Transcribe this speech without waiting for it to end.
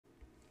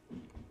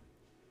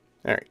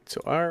Alright,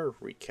 so our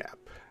recap.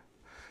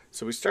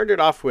 So we started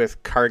off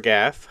with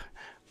Kargath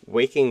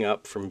waking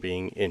up from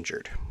being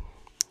injured.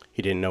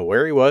 He didn't know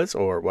where he was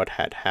or what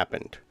had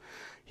happened.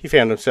 He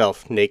found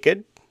himself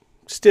naked,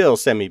 still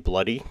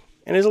semi-bloody,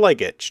 and his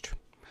leg itched.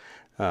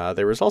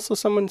 There was also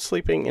someone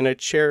sleeping in a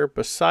chair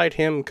beside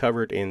him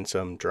covered in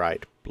some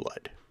dried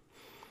blood.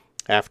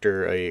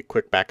 After a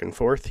quick back and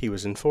forth, he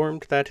was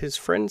informed that his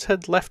friends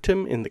had left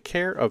him in the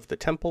care of the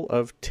Temple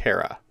of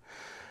Terra,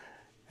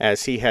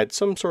 as he had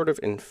some sort of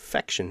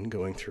infection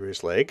going through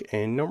his leg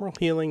and normal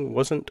healing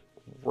wasn't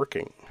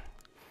working.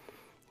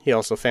 He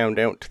also found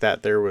out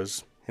that there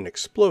was an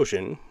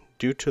explosion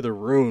due to the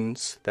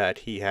runes that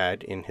he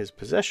had in his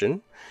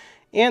possession,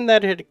 and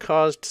that it had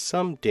caused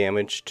some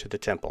damage to the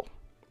temple.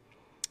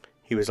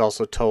 He was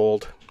also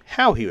told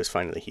how he was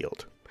finally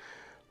healed.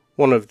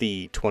 One of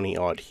the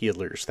 20-odd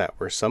healers that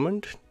were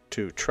summoned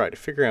to try to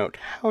figure out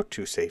how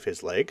to save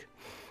his leg.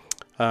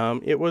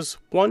 It was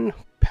one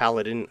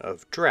paladin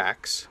of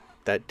Drax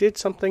that did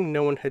something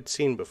no one had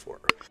seen before.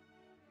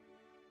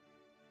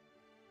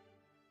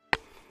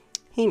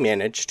 He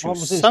managed to What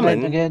was his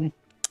summon... name again?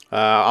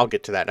 I'll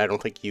get to that. I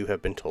don't think you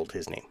have been told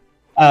his name.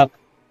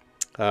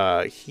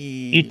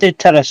 You did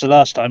tell us the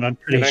last time, I'm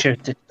pretty sure.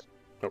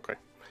 Okay.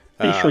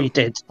 Pretty sure you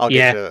did. I'll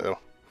get to that,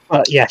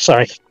 though. Yeah,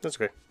 sorry. That's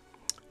okay.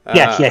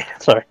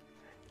 Sorry.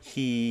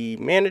 He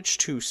managed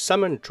to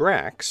summon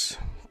Drax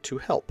to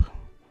help.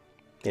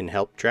 And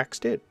help Drax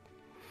did.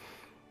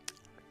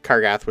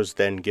 Kargath was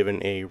then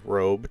given a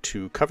robe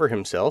to cover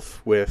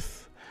himself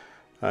with,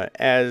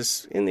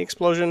 as in the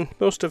explosion,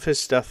 most of his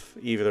stuff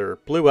either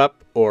blew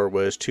up or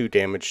was too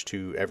damaged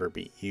to ever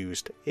be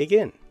used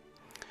again.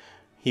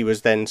 He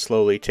was then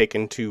slowly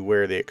taken to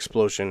where the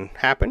explosion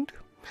happened,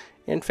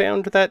 and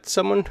found that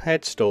someone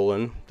had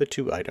stolen the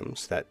two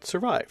items that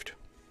survived.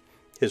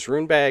 His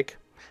rune bag,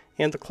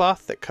 and the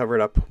cloth that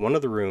covered up one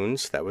of the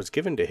runes that was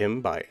given to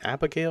him by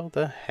Abigail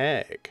the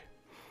Hag.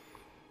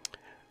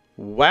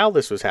 While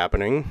this was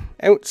happening,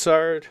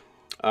 outside,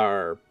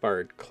 our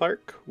Bard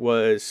Clark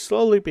was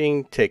slowly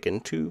being taken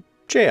to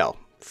jail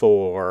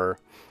for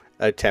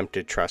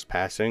attempted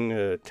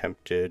trespassing,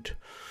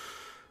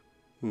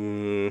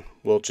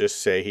 we'll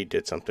just say he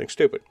did something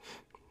stupid.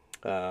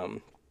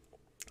 And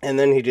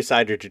then he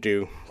decided to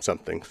do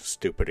something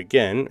stupid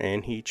again,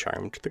 and he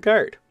charmed the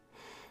guard.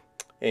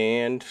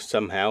 And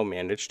somehow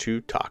managed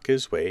to talk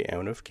his way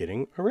out of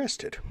getting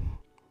arrested.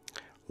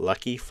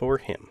 Lucky for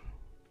him.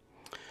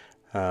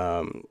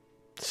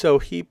 So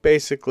he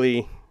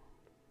basically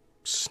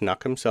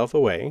snuck himself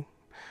away,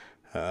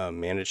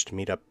 managed to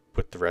meet up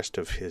with the rest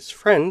of his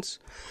friends,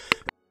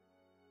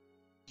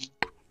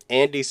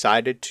 and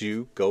decided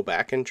to go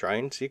back and try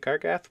and see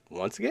Kargath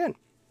once again.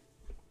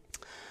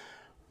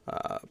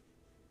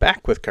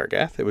 Back with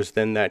Kargath, it was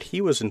then that he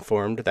was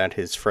informed that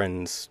his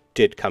friends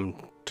did come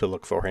to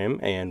look for him,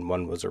 and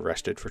one was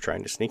arrested for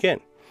trying to sneak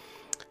in.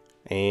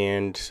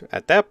 And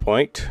at that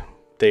point,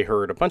 they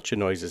heard a bunch of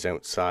noises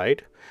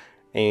outside,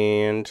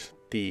 and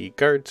the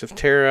guards of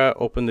Terra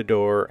opened the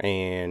door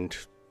and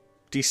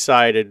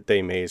decided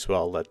they may as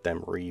well let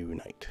them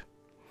reunite.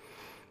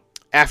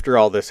 After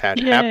all this had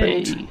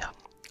happened,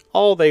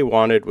 all they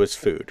wanted was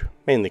food,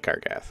 mainly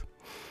Kargath.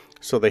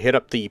 So they hit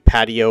up the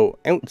patio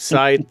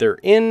outside their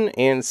inn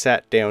and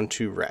sat down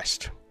to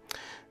rest.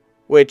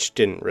 Which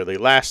didn't really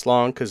last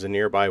long because a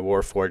nearby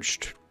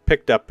Warforged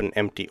picked up an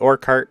empty ore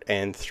cart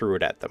and threw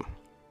it at them.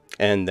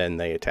 And then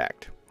they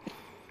attacked.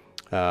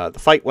 The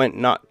fight went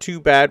not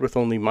too bad with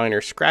only minor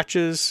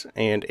scratches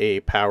and a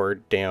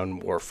powered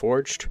down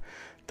Warforged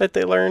that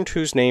they learned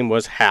whose name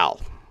was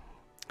Hal.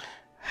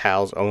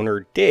 Hal's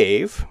owner,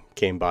 Dave,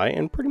 came by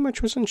and pretty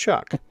much was in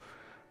shock.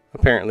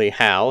 Apparently,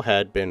 Hal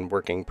had been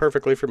working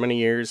perfectly for many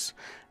years,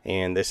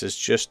 and this is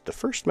just the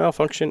first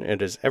malfunction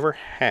it has ever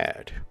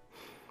had.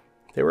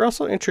 They were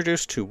also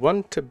introduced to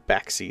one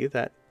Tabaxi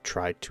that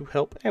tried to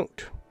help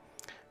out.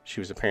 She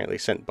was apparently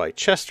sent by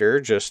Chester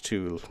just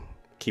to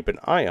keep an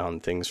eye on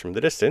things from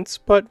the distance,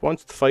 but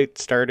once the fight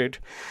started,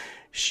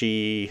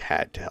 she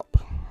had to help.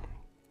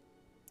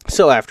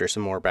 So after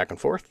some more back and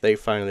forth, they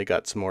finally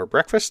got some more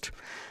breakfast,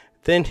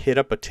 then hit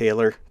up a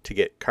tailor to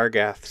get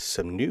Kargath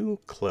some new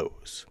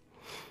clothes.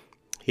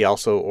 He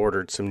also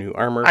ordered some new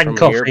armor from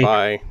a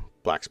nearby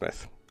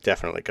blacksmith.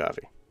 Definitely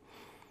coffee.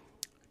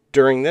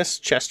 During this,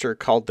 Chester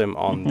called them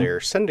on their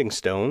sending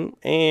stone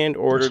and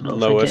ordered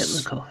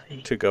Lois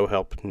to go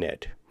help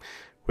Ned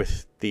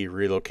with the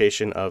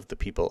relocation of the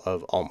people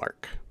of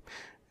Almark.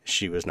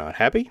 She was not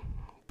happy,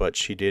 but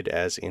she did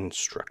as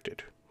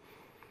instructed.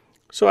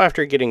 So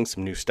after getting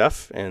some new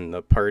stuff, and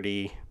the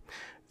party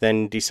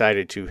then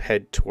decided to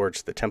head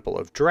towards the Temple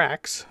of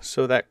Drax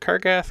so that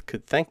Kargath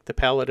could thank the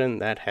paladin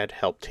that had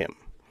helped him.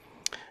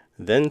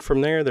 Then from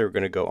there, they were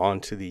going to go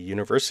on to the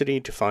university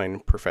to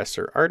find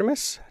Professor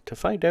Artemis to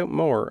find out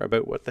more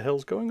about what the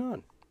hell's going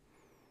on.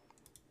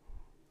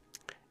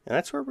 And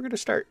that's where we're going to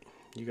start.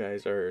 You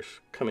guys are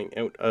coming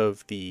out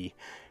of the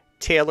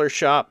tailor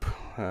shop.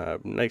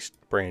 Nice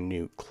brand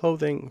new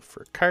clothing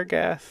for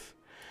Kargath.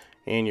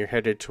 And you're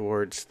headed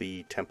towards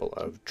the Temple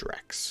of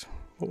Drax.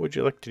 What would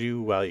you like to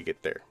do while you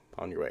get there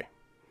on your way?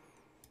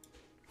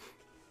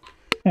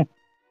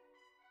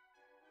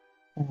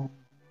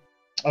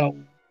 Oh,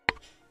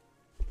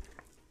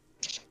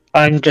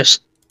 I'm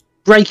just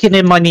breaking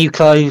in my new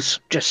clothes,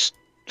 just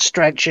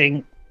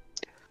stretching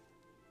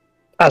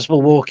as we're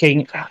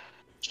walking.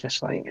 It's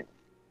just like.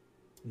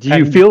 Do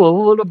you feel a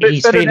little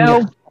bit better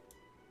now?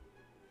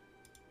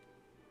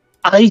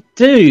 I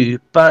do,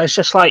 but it's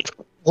just like,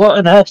 what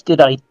on earth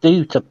did I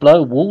do to blow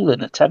a wall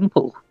in a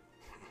temple?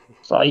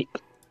 It's like,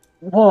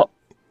 what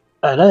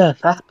on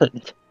earth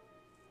happened?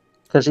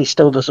 Because he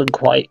still doesn't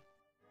quite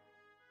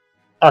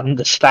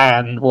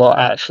understand what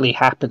actually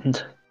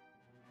happened.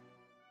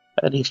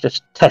 And he's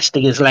just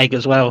testing his leg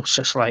as well. It's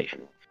just like...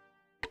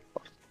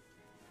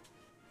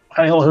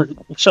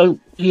 So,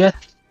 yeah.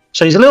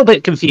 So he's a little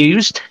bit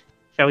confused,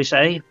 shall we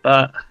say,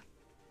 but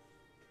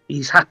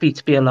he's happy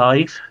to be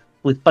alive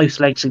with both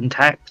legs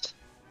intact.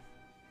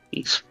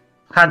 He's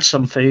had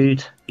some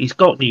food, he's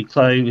got new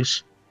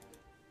clothes,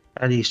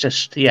 and he's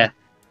just, yeah.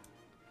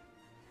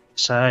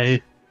 So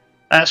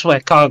that's where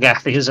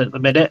Kargath is at the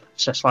minute.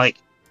 It's just like,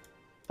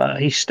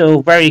 but he's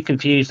still very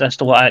confused as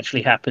to what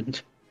actually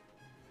happened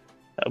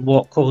and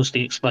what caused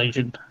the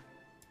explosion.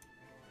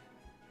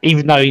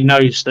 Even though he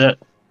knows that,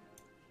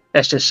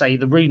 let's just say,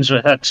 the runes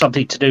had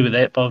something to do with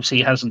it, but obviously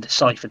he hasn't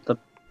deciphered them.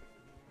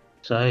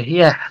 So,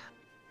 yeah.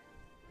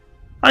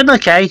 I'm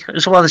okay,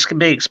 as well as can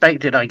be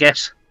expected, I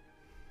guess.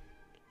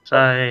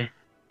 So...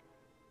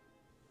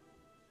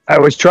 I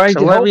was trying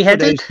to help, we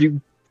but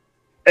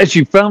as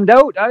you found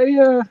out,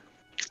 I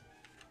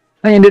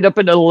ended up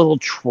in a little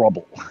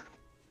trouble.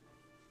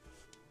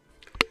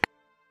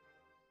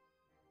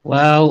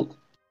 Well,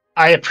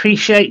 I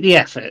appreciate the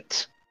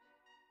effort.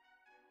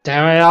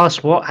 Dare I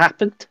ask what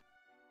happened?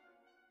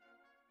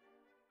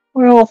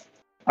 Well,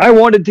 I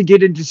wanted to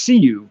get in to see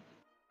you,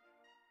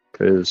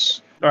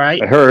 because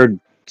Right. I heard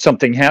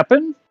something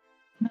happen.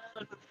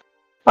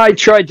 I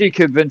tried to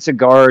convince a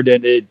guard,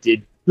 and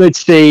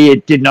let's say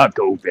it did not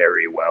go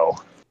very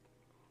well.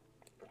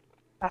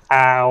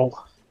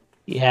 Ow.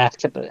 Yeah,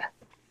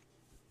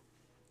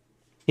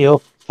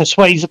 your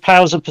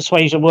powers of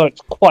persuasion weren't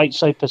quite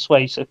so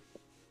persuasive.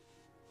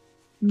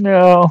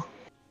 No.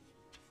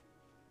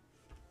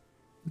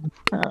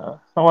 Oh,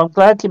 I'm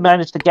glad you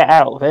managed to get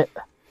out of it.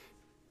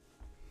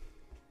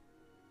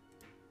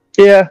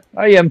 Yeah,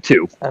 I am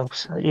too. Oh,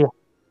 so, yeah.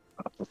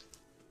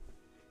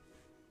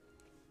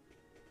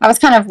 I was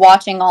kind of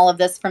watching all of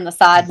this from the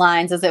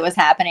sidelines as it was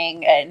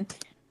happening and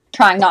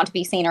trying not to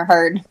be seen or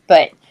heard.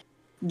 But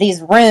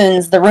these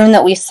runes, the rune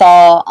that we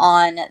saw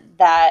on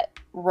that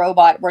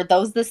robot, were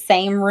those the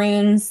same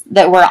runes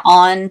that were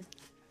on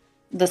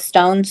the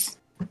stones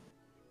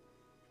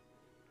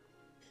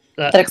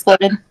that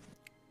exploded?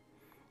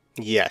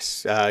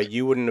 Yes.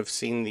 You wouldn't have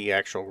seen the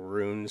actual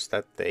runes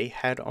that they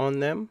had on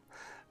them.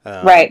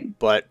 Right.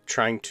 But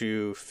trying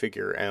to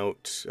figure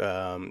out...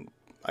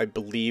 I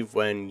believe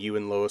when you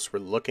and Lois were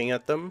looking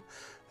at them,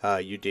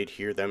 you did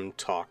hear them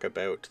talk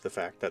about the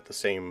fact that the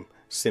same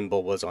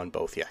symbol was on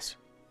both, yes.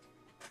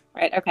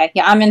 Right, okay.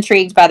 Yeah, I'm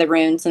intrigued by the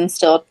runes and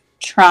still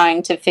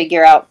trying to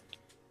figure out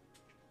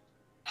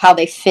how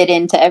they fit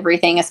into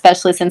everything,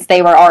 especially since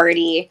they were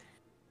already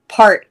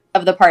part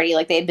of the party,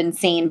 like they had been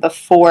seen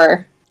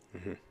before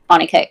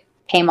Anika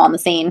came on the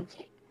scene.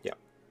 Yeah.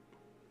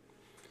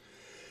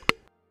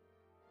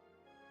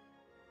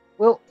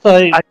 Well,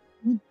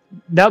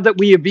 now that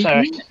we have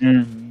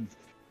eaten,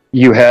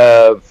 you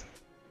have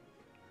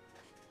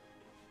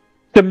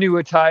some new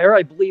attire,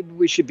 I believe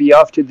we should be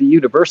off to the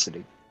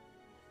university.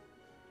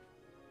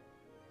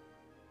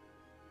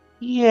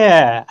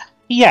 Yeah.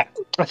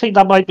 I think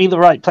that might be the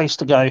right place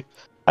to go.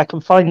 I can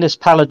find this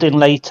paladin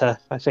later,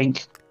 I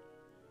think.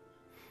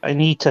 I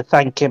need to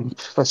thank him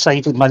for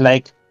saving my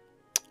leg.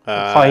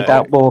 And find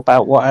out more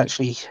about what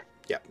actually...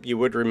 Yeah, you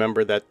would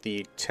remember that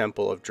the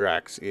Temple of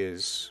Drax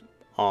is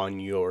on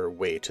your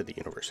way to the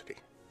university.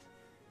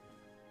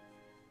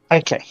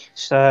 Okay,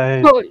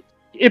 so... Well,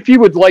 if you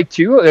would like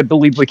to, I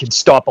believe we can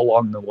stop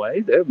along the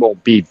way. It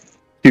won't be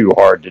too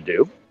hard to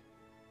do.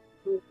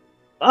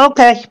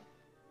 Okay,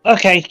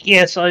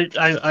 yes,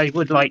 I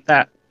would like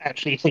that,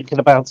 actually, thinking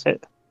about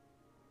it.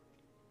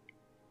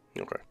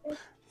 Okay.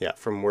 Yeah,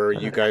 from where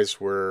you guys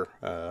were,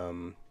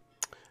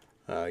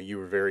 you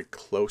were very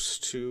close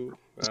to,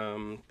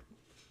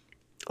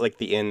 like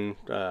the inn,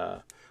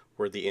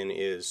 where the inn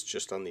is,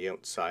 just on the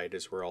outside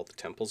is where all the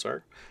temples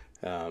are.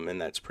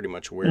 And that's pretty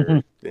much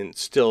where, and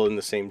still in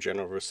the same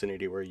general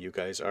vicinity where you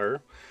guys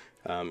are.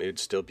 It would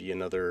still be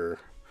another,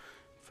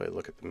 if I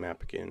look at the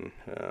map again,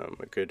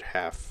 a good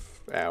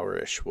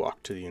half-hour-ish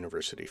walk to the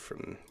university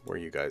from where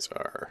you guys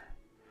are.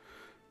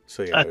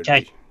 So yeah, it would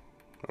be,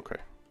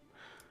 okay.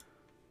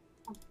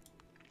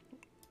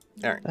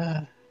 All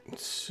right.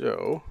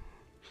 So,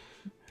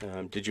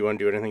 did you want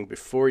to do anything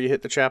before you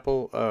hit the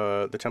chapel,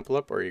 the temple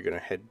up, or are you going to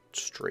head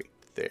straight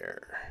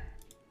there?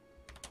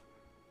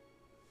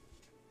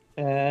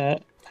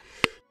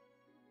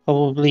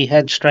 Probably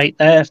head straight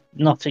there.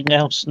 Nothing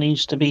else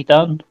needs to be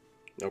done.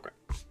 Okay.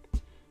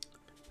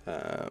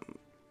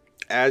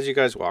 as you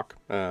guys walk,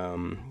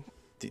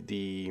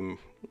 the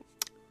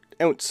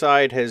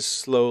outside has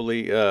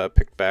slowly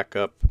picked back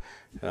up.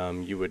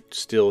 You would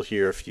still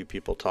hear a few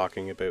people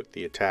talking about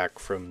the attack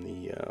from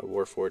the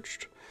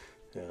Warforged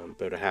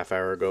about a half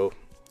hour ago.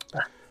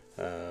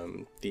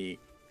 The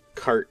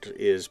cart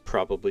is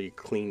probably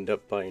cleaned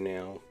up by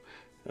now,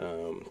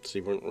 so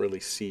you wouldn't really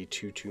see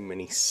too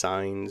many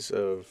signs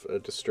of a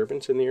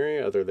disturbance in the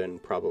area, other than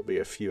probably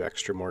a few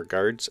extra more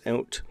guards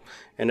out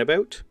and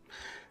about.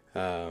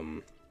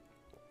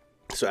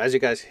 So as you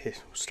guys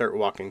start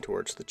walking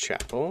towards the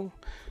chapel,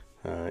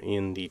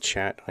 in the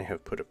chat I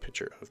have put a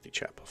picture of the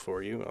chapel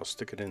for you. I'll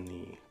stick it in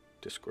the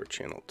Discord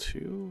channel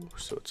too,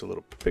 so it's a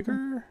little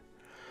bigger.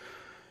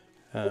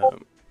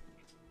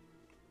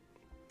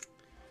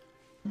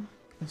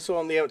 So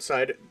on the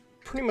outside,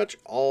 pretty much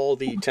all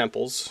the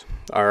temples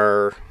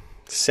are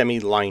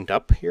semi-lined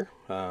up here.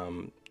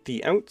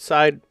 The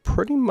outside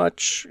pretty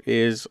much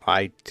is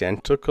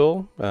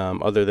identical,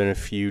 other than a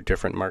few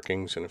different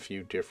markings and a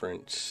few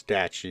different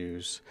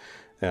statues,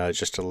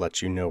 just to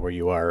let you know where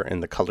you are.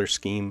 And the color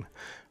scheme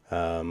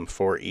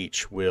for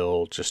each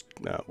will just,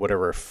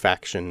 whichever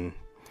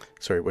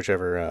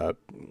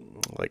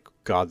like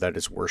god that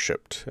is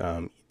worshipped,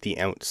 the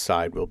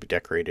outside will be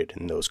decorated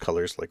in those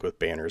colors, like with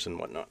banners and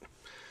whatnot.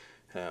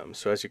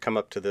 So as you come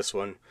up to this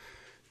one,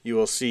 you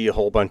will see a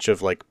whole bunch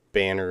of like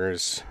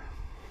banners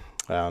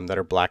that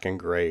are black and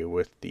gray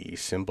with the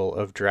symbol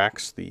of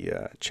Drax,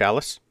 the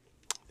chalice,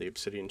 the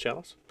obsidian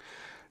chalice.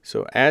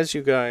 So as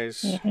you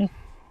guys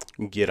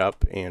get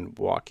up and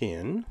walk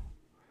in,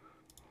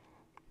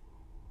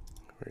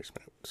 where's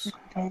my notes?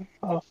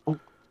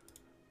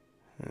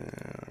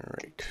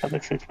 Alright.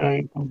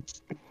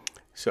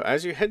 So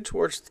as you head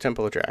towards the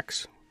Temple of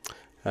Drax,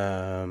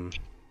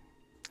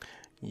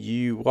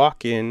 you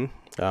walk in.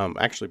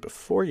 Actually,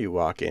 before you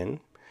walk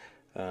in,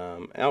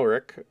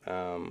 Elric,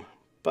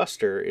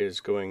 Buster is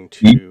going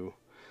to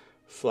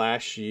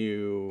flash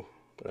you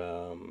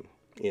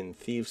in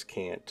Thieves'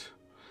 Cant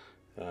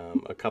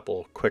a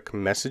couple quick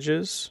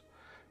messages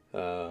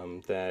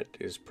that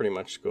is pretty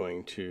much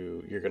going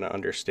to, you're going to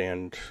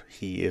understand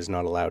he is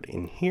not allowed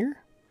in here.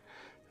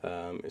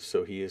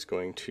 So he is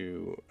going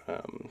to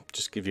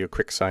just give you a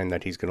quick sign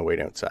that he's going to wait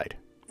outside.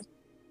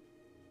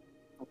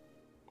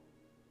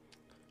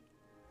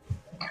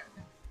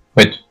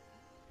 Wait.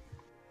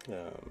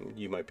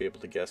 You might be able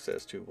to guess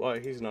as to why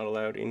he's not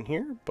allowed in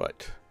here,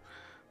 but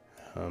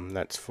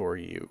that's for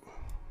you.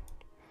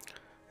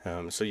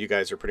 So you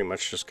guys are pretty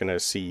much just going to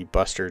see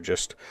Buster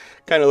just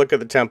kind of look at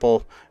the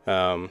temple.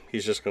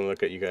 He's just going to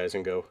look at you guys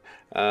and go,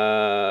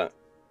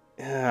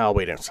 I'll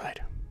wait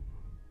outside.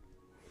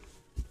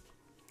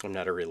 I'm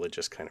not a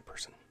religious kind of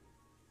person.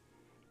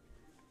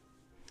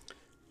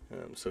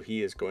 So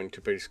he is going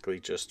to basically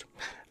just,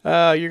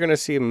 you're going to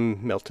see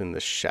him melt in the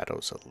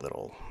shadows a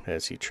little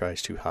as he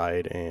tries to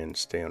hide and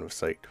stay out of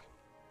sight.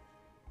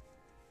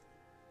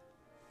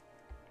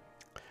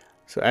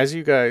 So as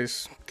you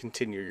guys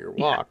continue your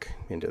walk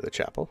into the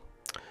chapel,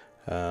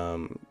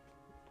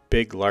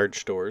 big,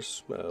 large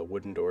doors,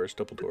 wooden doors,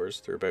 double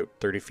doors, they're about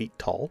 30 feet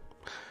tall.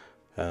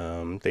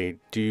 They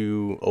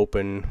do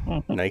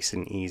open nice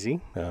and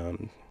easy.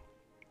 And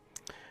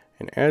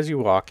as you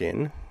walk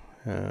in,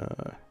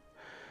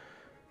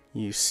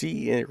 you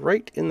see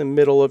right in the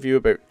middle of you,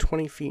 about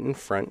 20 feet in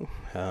front,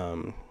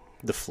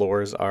 the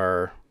floors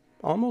are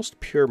almost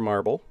pure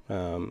marble.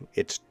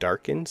 It's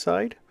dark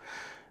inside.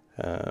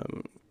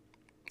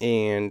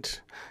 And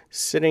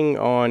sitting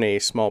on a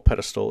small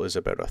pedestal is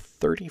about a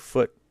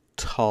 30-foot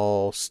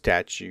tall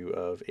statue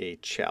of a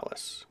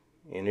chalice.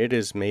 And it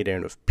is made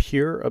out of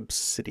pure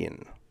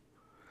obsidian.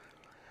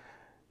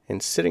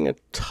 And sitting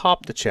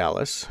atop the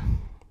chalice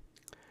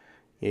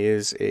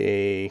is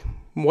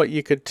what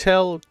you could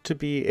tell to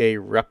be a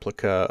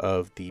replica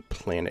of the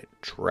planet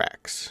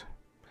Drax.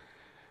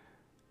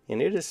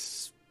 And it is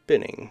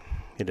spinning.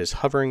 It is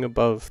hovering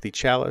above the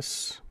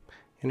chalice,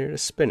 and it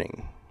is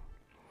spinning.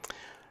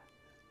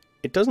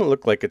 It doesn't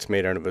look like it's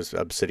made out of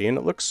obsidian.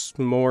 It looks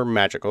more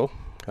magical.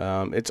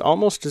 It's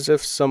almost as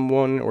if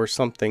someone or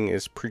something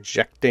is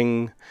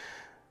projecting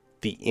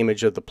the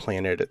image of the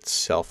planet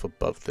itself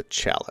above the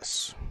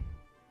chalice.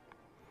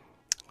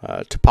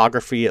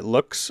 Topography, it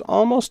looks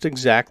almost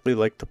exactly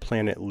like the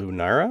planet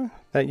Lunara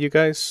that you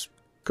guys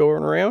go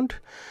around,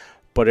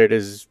 but it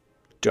is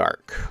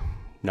dark.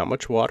 Not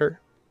much water,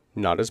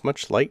 not as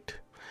much light,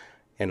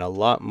 and a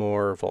lot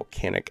more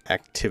volcanic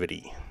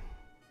activity.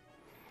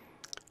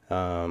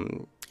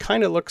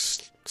 Kind of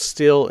looks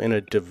still in a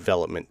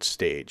development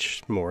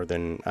stage more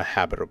than a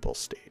habitable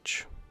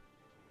stage.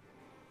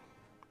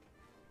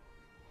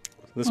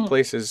 This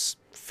place is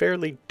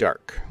fairly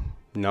dark.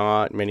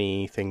 Not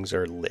many things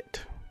are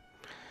lit.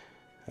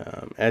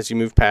 As you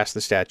move past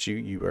the statue,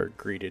 you are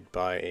greeted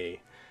by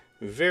a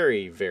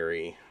very,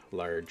 very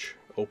large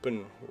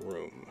open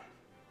room.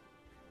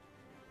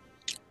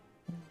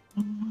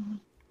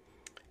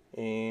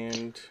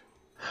 And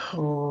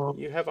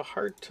you have a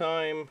hard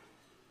time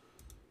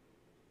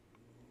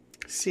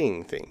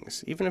seeing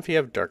things. Even if you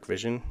have dark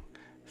vision,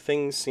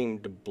 things seem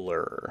to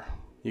blur.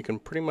 you can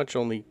pretty much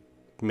only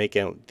make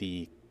out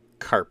the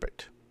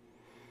carpet.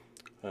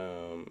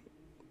 And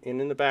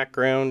in the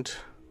background,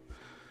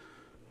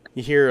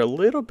 you hear a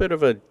little bit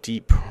of a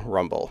deep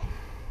rumble.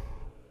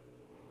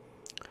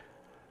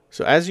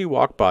 So as you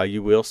walk by,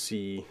 you will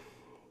see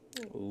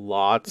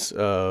lots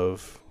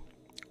of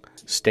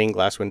stained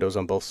glass windows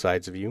on both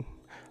sides of you.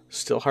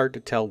 Still hard to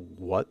tell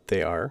what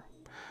they are.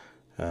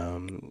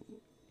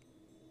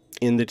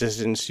 In the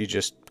distance, you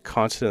just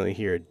constantly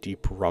hear a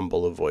deep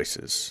rumble of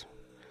voices,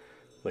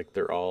 like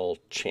they're all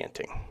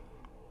chanting.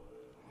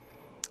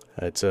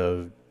 It's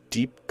a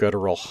deep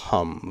guttural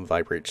hum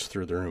vibrates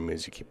through the room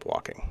as you keep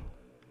walking.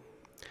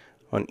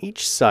 On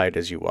each side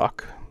as you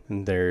walk,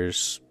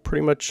 there's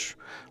pretty much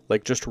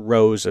like just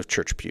rows of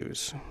church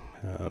pews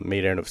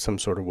made out of some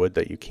sort of wood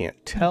that you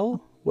can't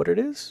tell what it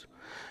is,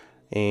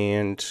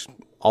 and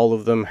all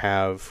of them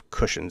have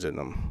cushions in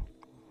them.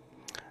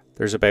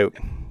 There's about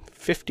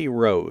 50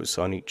 rows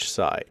on each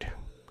side,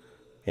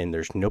 and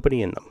there's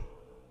nobody in them.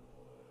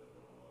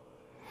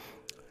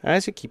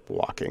 As you keep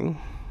walking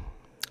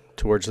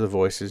towards the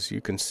voices, you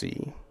can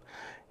see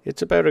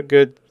it's about a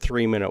good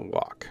 3-minute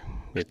walk.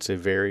 It's a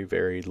very,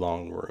 very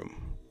long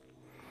room.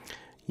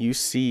 You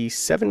see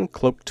 7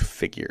 cloaked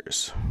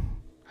figures.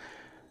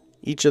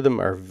 Each of them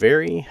are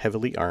very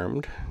heavily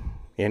armed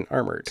and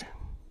armored.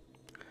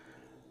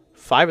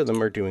 5 of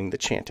them are doing the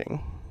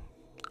chanting.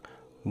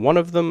 1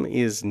 of them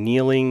is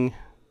kneeling,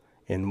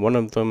 and 1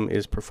 of them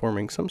is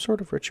performing some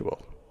sort of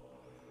ritual.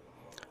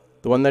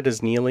 The one that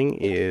is kneeling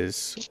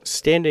is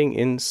standing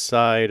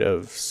inside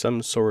of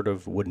some sort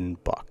of wooden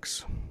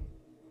box.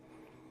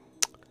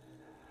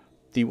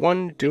 The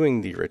one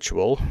doing the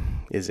ritual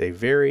is a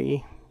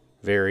very,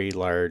 very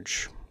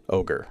large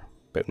ogre,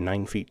 about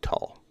 9 feet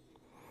tall.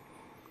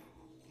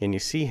 And you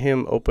see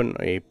him open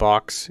a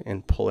box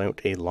and pull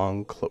out a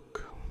long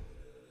cloak.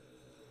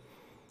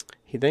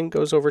 He then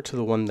goes over to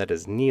the one that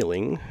is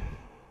kneeling,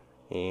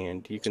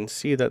 and you can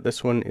see that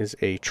this one is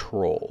a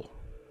troll.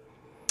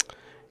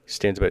 He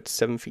stands about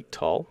 7 feet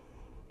tall,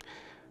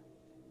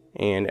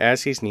 and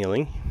as he's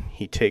kneeling,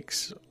 he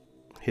takes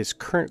his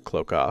current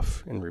cloak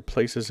off and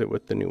replaces it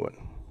with the new one.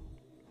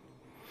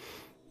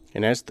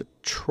 And as the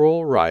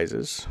troll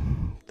rises,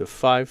 the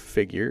 5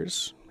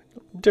 figures,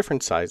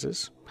 different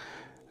sizes,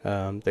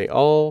 they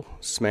all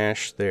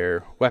smash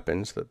their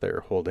weapons that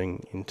they're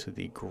holding into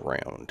the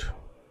ground.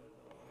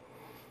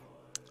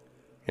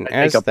 And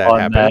as that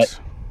happens,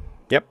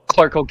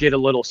 Clark will get a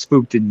little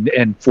spooked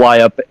and fly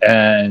up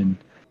and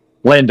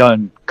land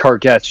on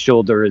Kargath's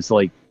shoulder as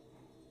like,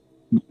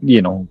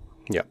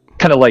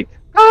 kind of like,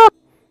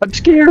 I'm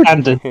scared.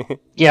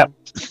 Yep.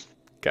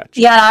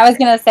 Gotcha. Yeah, and I was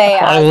gonna say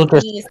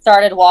as he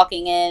started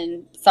walking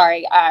in.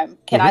 Sorry,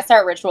 can I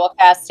start ritual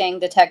casting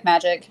detect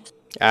magic?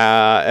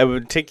 It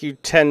would take you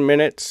 10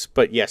 minutes,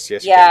 but yes.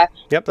 Yeah.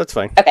 Yep, that's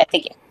fine. Okay,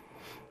 thank you.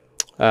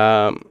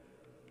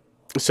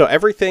 So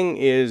everything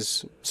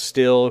is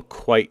still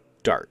quite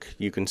dark.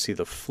 You can see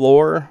the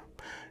floor.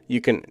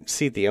 You can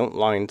see the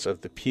outlines of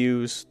the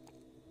pews.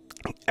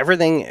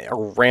 Everything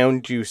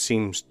around you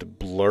seems to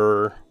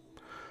blur.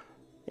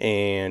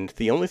 And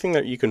the only thing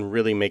that you can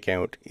really make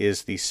out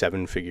is the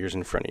 7 figures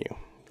in front of you.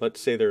 Let's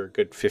say they're a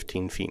good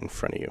 15 feet in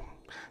front of you.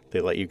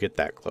 They let you get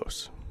that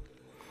close.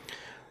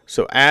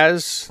 So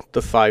as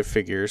the 5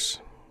 figures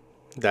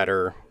that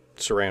are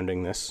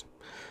surrounding this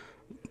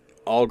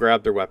all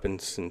grab their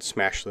weapons and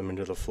smash them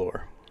into the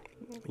floor,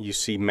 you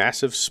see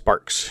massive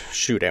sparks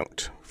shoot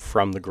out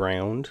from the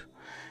ground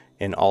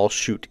and all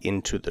shoot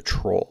into the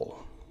troll.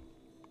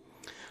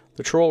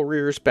 The troll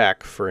rears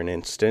back for an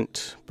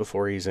instant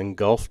before he's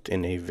engulfed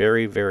in a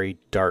very, very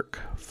dark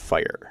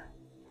fire.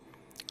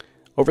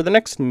 Over the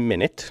next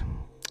minute,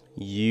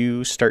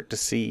 you start to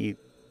see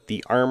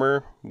the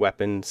armor,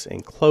 weapons,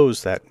 and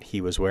clothes that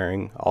he was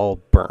wearing all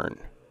burn.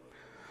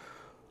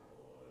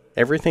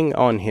 Everything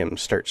on him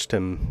starts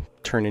to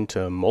turn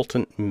into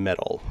molten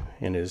metal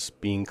and is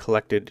being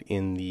collected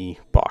in the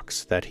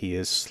box that he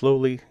is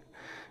slowly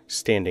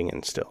standing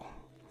in still.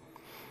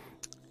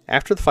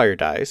 After the fire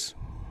dies,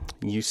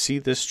 you see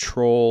this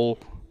troll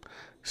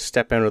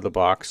step out of the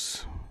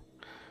box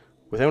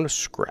without a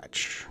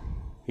scratch.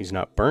 He's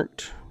not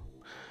burnt.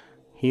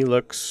 He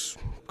looks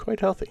quite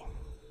healthy.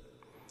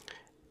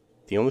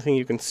 The only thing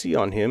you can see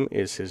on him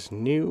is his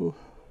new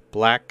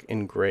black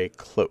and gray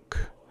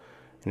cloak,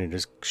 and it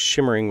is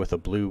shimmering with a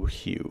blue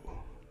hue.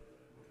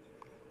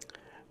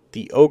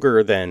 The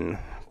ogre then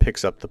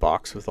picks up the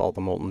box with all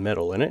the molten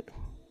metal in it,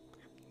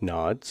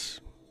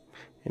 nods,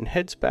 and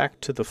heads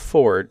back to the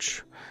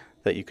forge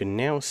that you can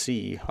now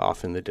see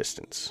off in the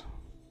distance.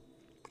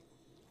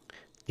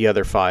 The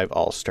other 5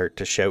 all start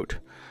to shout,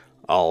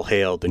 "All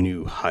hail the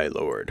new High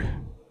Lord!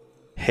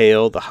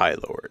 Hail the High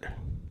Lord!"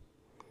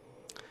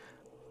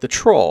 The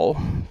troll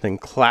then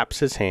claps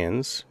his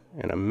hands,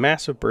 and a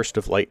massive burst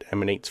of light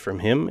emanates from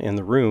him and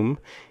the room,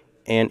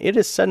 and it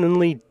is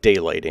suddenly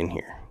daylight in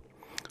here.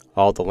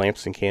 All the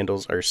lamps and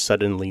candles are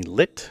suddenly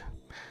lit,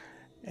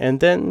 and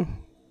then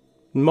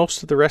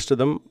most of the rest of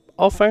them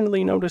all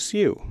finally notice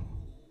you.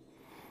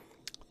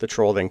 The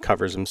troll then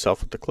covers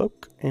himself with the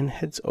cloak and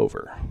heads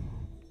over.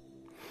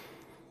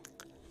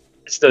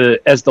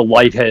 As the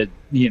light head,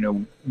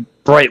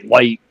 bright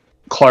light,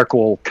 Clark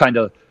will kind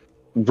of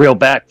reel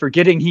back,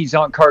 forgetting he's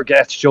on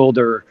Kargath's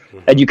shoulder,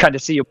 and you kind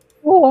of see him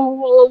a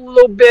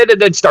little bit,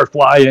 and then start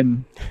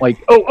flying.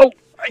 Like, oh,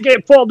 I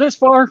can't fall this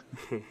far.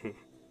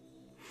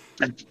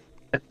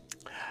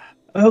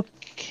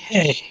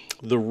 Okay.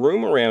 The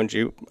room around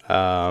you,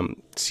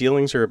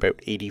 ceilings are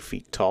about 80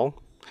 feet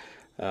tall.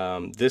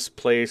 This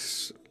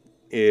place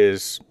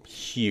is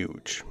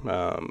huge,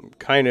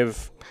 kind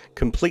of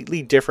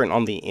completely different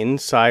on the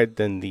inside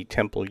than the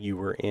temple you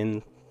were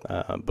in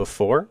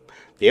before.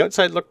 The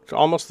outside looked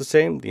almost the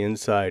same. The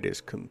inside is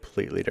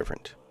completely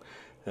different.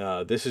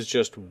 This is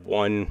just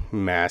one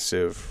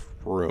massive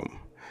room.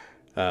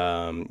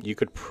 You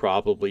could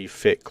probably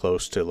fit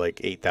close to like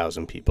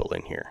 8,000 people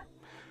in here.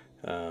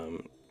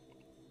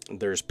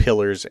 There's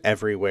pillars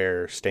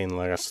everywhere.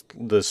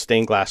 The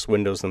stained glass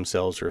windows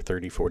themselves are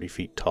 30, 40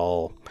 feet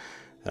tall.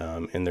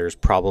 And there's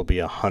probably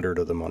 100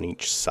 of them on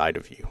each side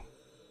of you.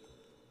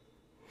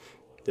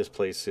 This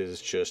place is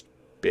just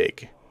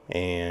big,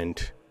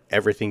 and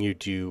everything you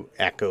do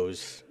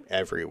echoes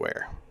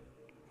everywhere.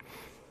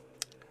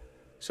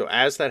 So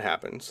as that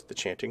happens, the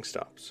chanting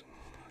stops.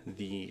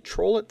 The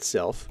troll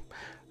itself,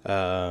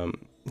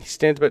 he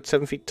stands about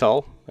 7 feet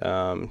tall,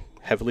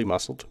 heavily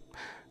muscled,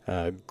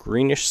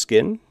 greenish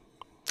skin.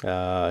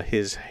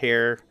 His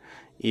hair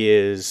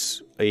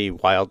is a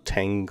wild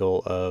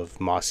tangle of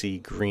mossy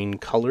green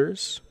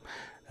colors.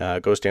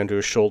 Goes down to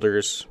his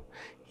shoulders.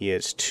 He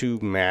has 2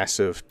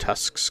 massive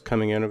tusks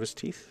coming out of his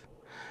teeth.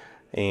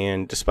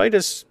 And despite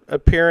his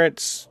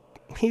appearance,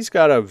 he's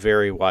got a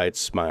very wide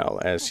smile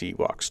as he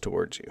walks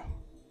towards you.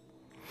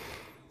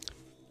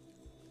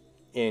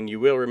 And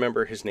you will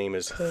remember his name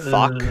is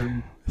Throck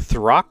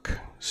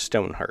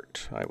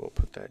Stoneheart. I will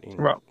put that in.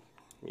 Right.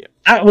 Yeah.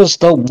 That was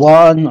the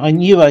one. I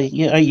knew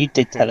you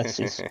did tell us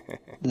his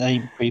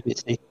name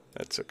previously.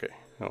 That's okay.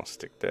 I'll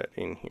stick that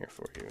in here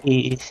for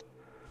you.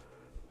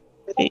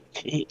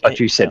 But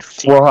you said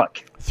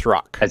Throck.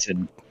 Throck. As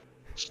in...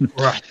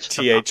 Right.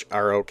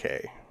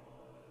 Throk.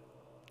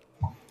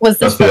 Was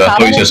this the I thought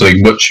you paladin? said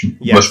something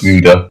much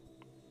ruder.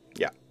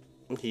 Yeah.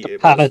 The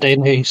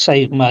paladin who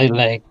saved my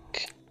leg.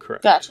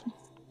 Correct. Gotcha.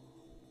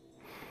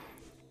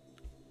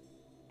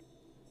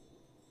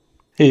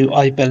 Who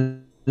I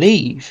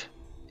believe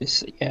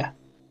is,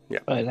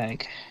 my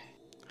leg.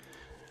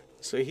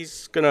 So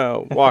he's going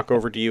to walk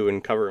over to you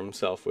and cover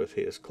himself with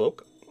his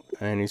cloak.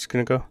 And he's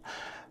going to go,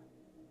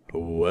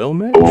 "Well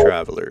met,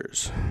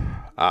 travelers.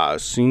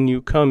 I've seen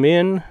you come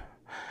in.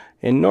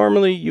 And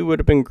normally you would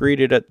have been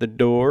greeted at the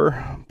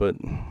door. But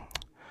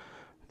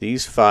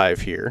these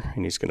 5 here,"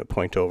 and he's going to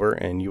point over,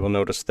 and you will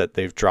notice that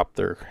they've dropped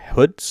their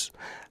hoods.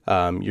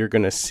 You're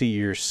going to see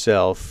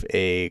yourself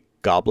a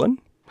goblin,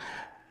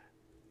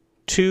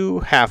 2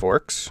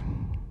 half-orcs,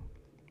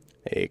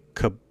 a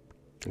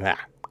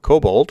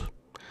kobold,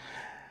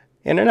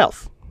 and an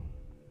elf.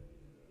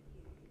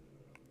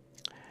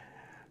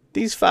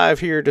 These 5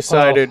 here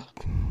decided,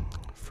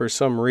 for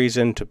some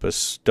reason, to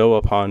bestow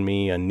upon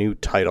me a new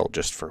title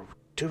just for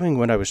doing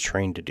what I was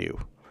trained to do.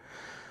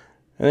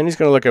 And then he's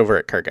going to look over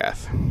at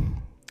Kargath.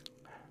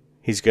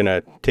 He's going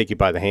to take you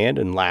by the hand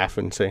and laugh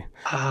and say,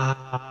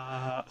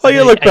 "Oh,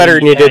 you look better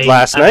than you did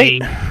last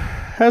night.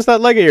 How's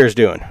that leg of yours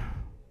doing?"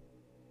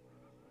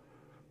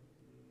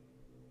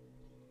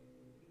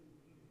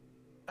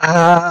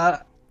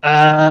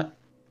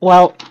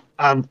 Well,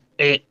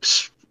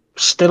 it's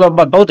still on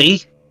my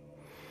body.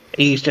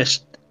 He's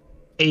just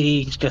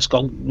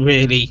gone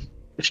really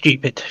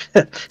stupid.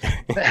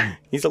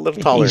 He's a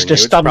little taller He's than you.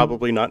 just It's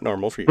probably not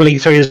normal for you.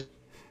 Through his...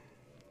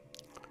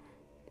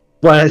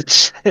 Well,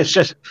 it's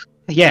just,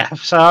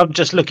 so I'm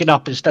just looking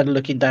up instead of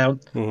looking down.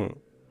 Mm-hmm.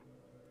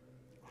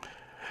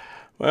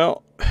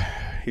 Well,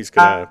 he's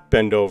going to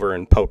bend over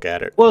and poke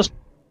at it.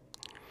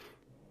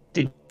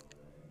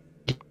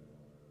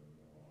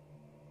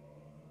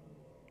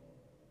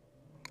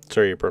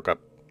 Sorry, you broke up.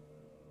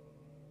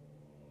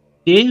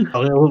 You?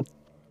 Oh,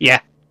 yeah.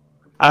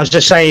 I was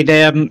just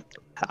saying,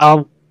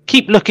 I'll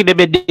keep looking him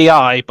in the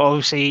eye, but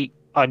obviously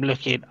I'm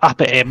looking up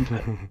at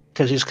him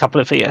because he's a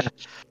couple of feet.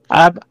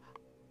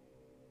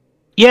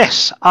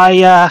 Yes,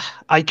 I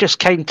just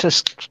came to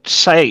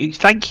say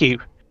thank you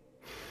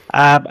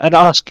and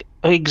ask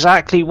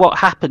exactly what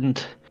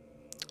happened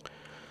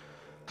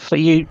for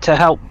you to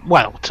help,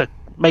 to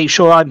make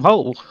sure I'm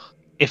whole,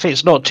 if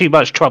it's not too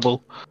much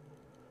trouble.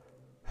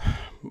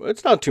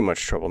 It's not too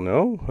much trouble,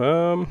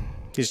 no.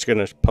 He's going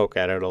to poke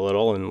at it a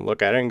little and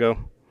look at it and go,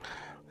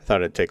 "I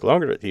thought it'd take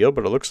longer to heal,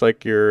 but it looks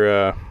like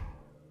you're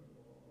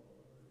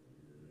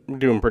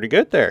doing pretty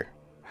good there."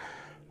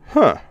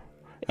 Huh.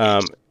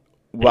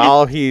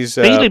 While he's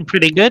feeling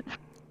pretty good.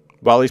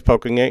 While he's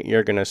poking it,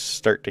 you're going to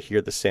start to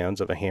hear the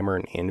sounds of a hammer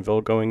and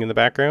anvil going in the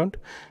background,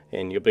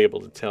 and you'll be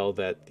able to tell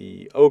that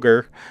the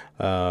ogre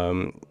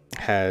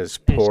has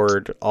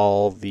poured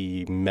all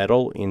the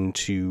metal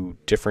into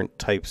different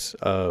types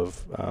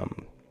of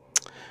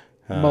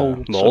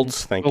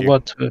molds. Thank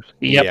you.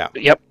 Yep.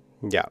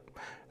 Yeah.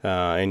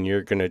 and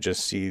you're going to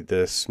just see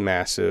this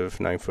massive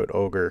 9-foot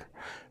ogre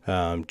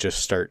just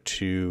start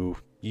to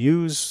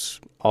use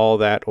all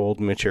that old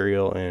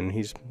material, and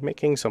he's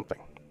making something.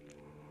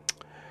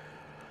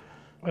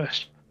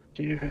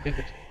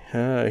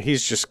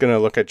 He's just going to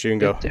look at you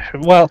and go,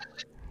 well,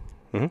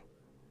 mm-hmm.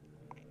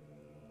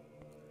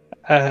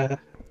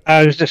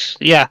 I was just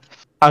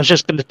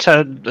going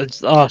to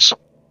ask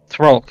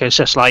Throk. It's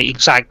just like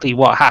exactly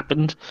what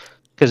happened,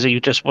 because he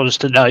just wants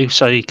to know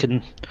so he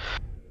can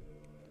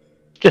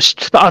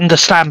just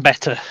understand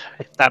better,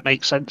 if that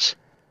makes sense.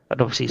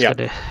 And obviously he's going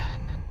to,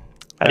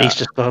 and he's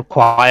just go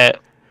quiet.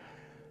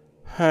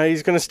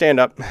 He's going to stand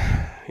up.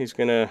 He's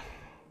going to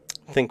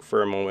think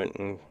for a moment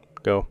and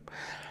go,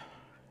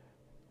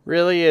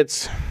 really,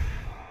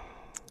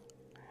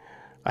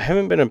 I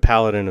haven't been a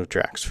paladin of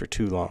Drax for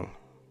too long.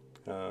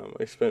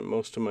 I spent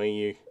most of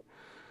my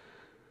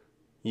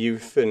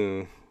youth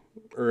and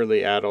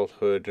early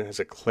adulthood as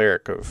a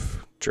cleric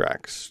of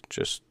Drax,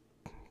 just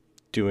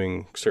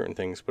doing certain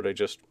things, but I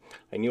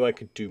knew I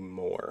could do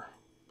more.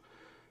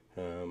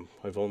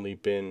 I've only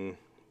been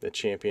the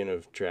champion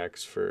of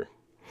Drax for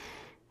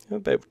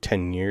about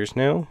 10 years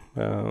now.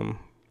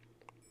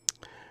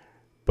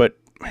 But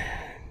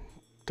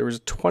there was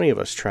 20 of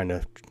us trying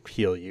to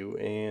heal you,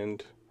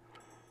 and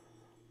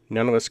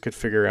none of us could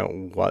figure out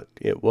what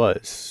it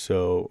was.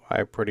 So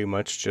I pretty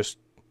much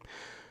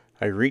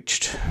I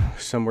reached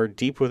somewhere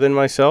deep within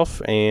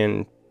myself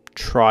and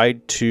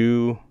tried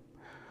to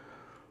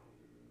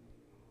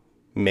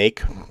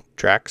make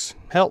Drax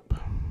help.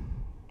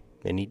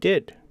 And he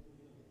did.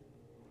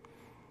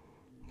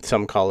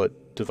 Some call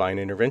it divine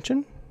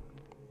intervention.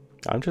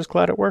 I'm just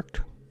glad it worked.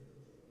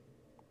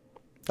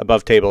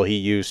 Above table, he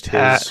used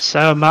his so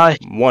am I.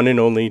 one and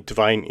only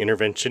divine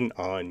intervention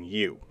on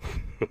you.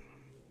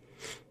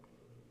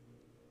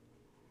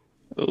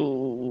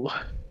 Ooh.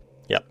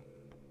 Yep.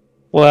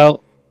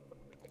 Well.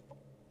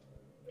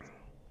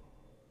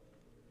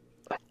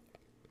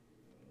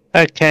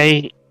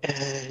 Okay.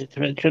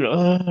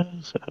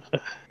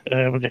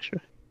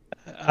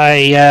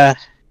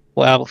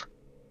 Well.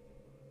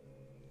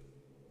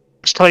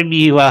 Next time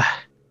you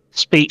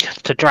speak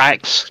to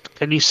Drax,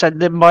 can you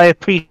send him my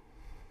appreciation?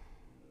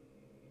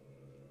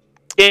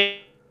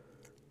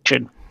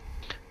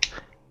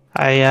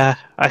 I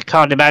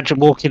can't imagine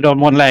walking on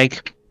one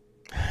leg.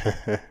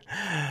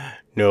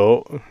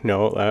 No,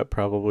 that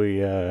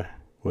probably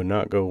would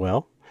not go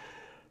well.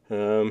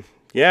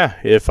 Yeah,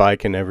 if I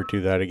can ever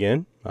do that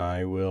again,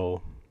 I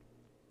will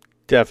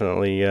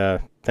definitely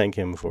thank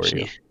him for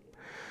you.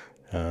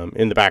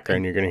 In the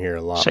background, you're going to hear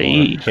a lot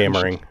more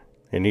hammering,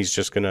 and he's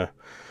just going to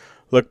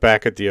look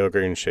back at the ogre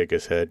and shake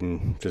his head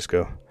and just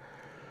go,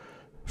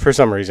 for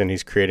some reason,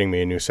 he's creating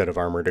me a new set of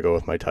armor to go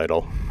with my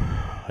title.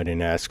 I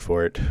didn't ask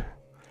for it.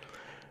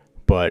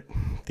 But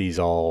these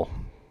all...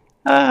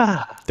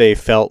 They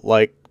felt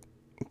like,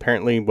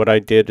 apparently, what I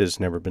did has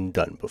never been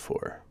done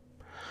before.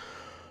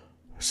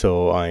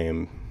 So I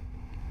am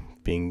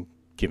being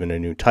given a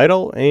new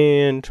title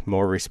and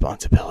more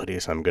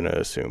responsibilities, I'm going to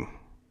assume.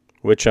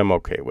 Which I'm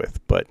okay with,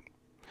 but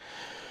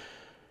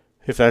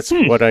if that's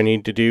what I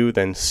need to do,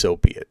 then so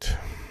be it.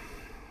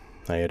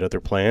 I had other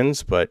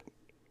plans, but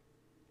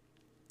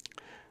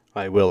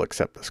I will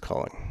accept this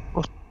calling.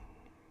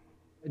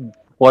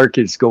 Clark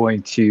is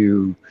going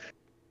to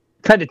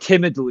kind of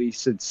timidly,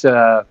 since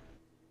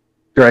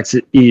Drax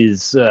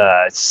is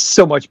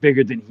so much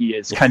bigger than he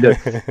is, kind of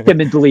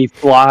timidly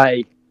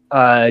fly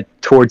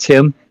towards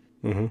him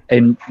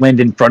and land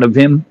in front of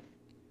him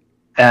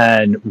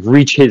and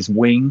reach his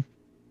wing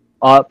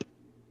up.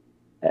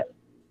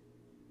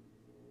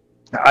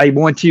 I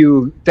want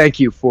to thank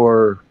you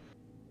for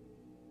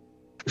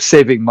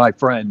saving my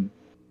friend.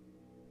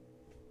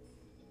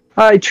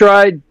 I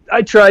tried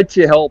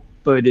to help,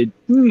 but it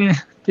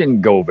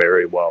didn't go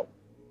very well.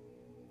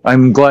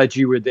 I'm glad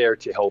you were there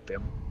to help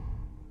him.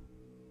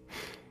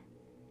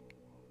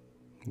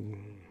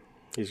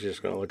 He's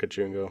just going to look at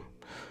you and go,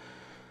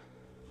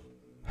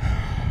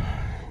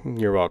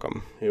 you're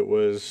welcome. It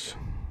was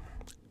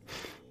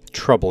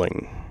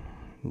troublesome,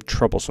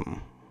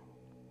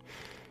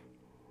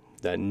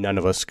 that none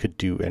of us could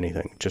do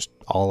anything. Just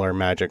all our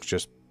magic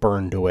just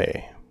burned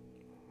away.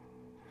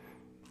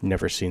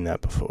 Never seen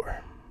that before.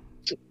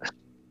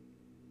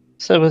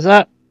 So was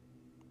that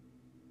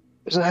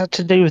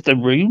to do with the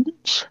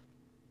runes?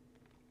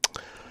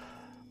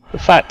 The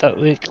fact that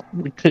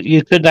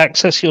you could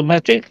access your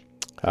magic?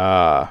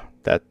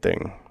 That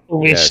thing.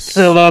 We're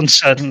still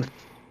uncertain.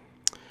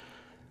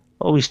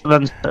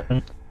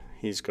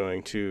 He's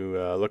going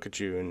to look at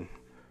you and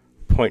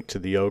point to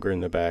the ogre in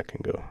the back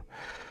and go,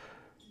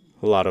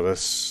 a lot of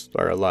us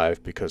are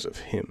alive because of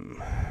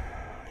him.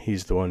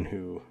 He's the one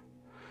who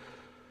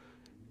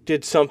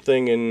did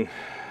something and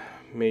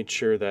made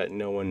sure that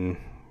no one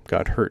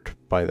got hurt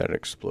by that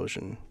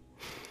explosion.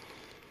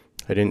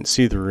 I didn't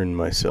see the rune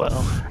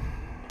myself.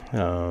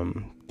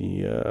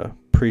 The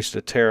priest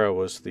Atera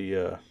was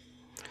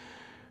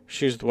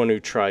she's the one who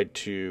tried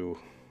to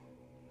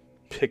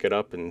pick it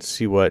up and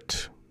see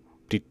what,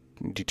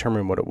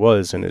 determine what it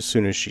was, and as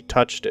soon as she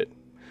touched it,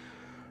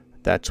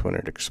 That's when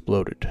it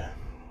exploded.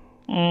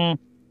 Mm.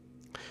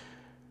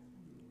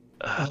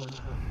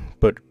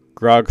 But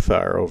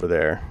Grogthar over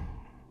there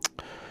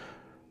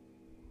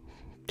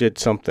did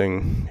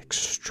something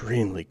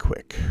extremely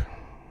quick.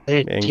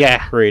 And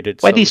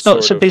created when some he's not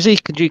sort so of, busy,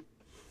 could you?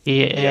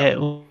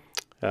 Yeah.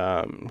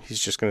 he's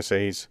just going to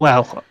say he's...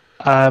 Well,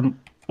 what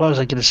was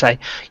I going to say?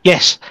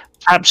 Yes,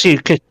 perhaps you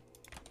could.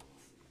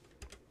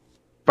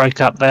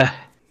 Broke up there.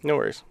 No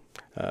worries.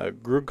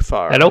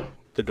 Grugthar, Hello?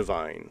 the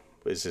Divine,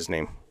 is his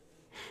name.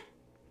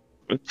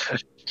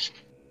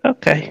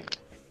 Okay.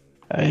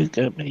 I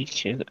go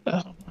make it.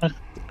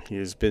 He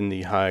has been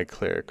the High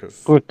Cleric of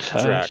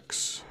Grugthar.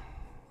 Drax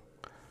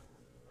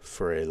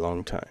for a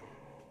long time.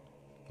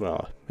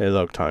 Well, a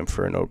long time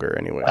for an ogre,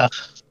 anyway.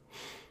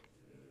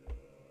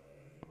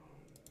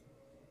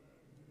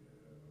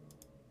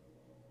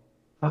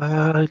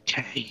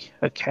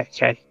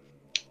 Okay.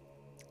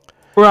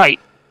 Right.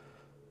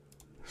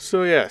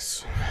 So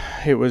yes,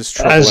 it was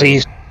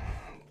troubling,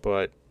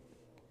 but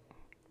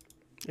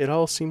it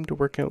all seemed to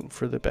work out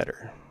for the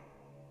better.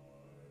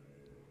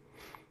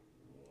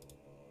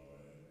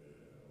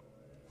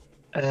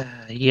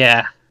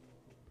 Yeah.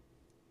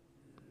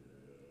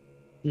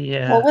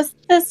 Yeah. What was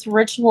this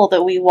ritual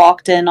that we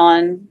walked in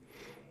on?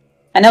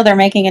 I know they're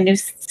making a new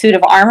suit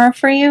of armor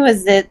for you.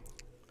 Is it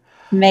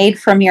made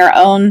from your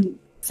own?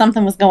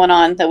 Something was going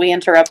on that we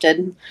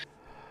interrupted.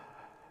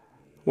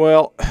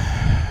 Well,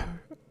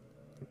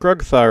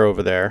 Grugthar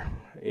over there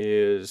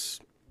is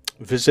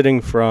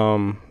visiting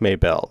from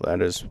Maybell.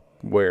 That is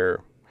where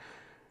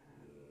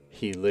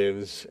he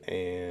lives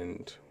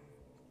and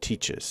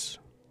teaches.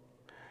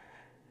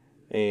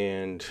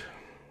 And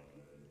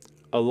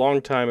a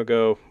long time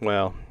ago,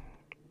 well,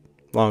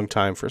 long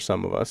time for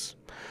some of us,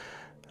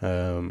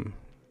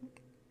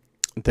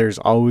 there's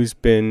always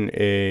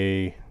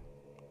been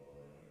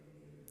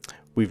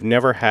we've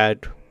never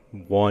had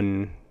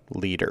one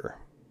leader.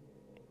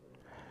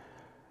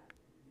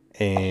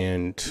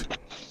 And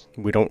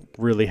we don't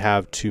really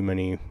have too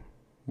many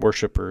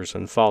worshippers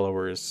and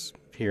followers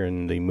here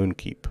in the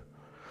Moonkeep.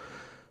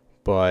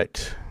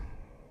 But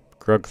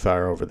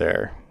Grugthar over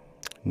there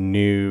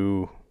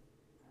knew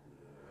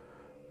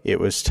it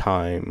was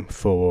time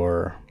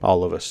for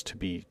all of us to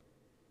be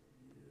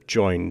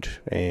joined,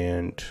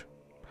 and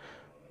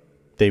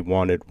they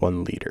wanted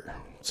one leader.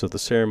 So the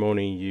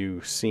ceremony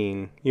you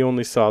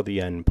only saw the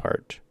end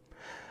part,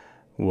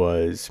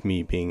 was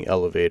me being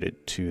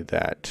elevated to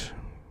that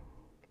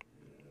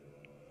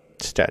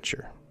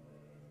stature.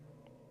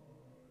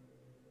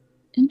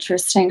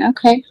 Interesting.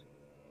 Okay.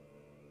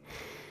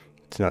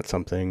 It's not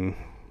something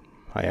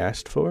I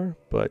asked for,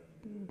 but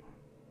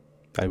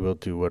I will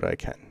do what I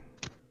can.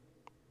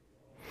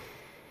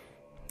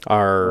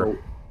 Our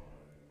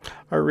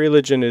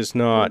religion is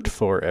not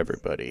for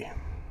everybody,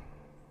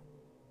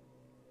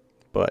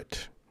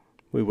 but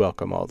we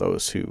welcome all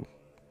those who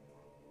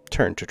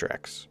turn to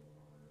Drax.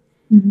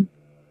 Mm-hmm.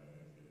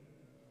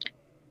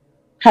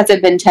 Has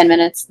it been 10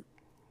 minutes?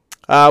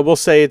 We'll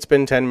say it's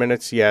been 10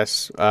 minutes,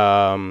 yes.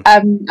 I'm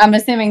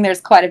assuming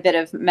there's quite a bit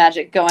of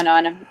magic going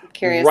on. I'm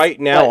curious. Right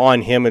now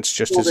on him, it's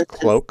just his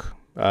cloak.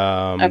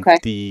 Okay.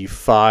 The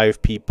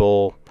 5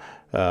 people,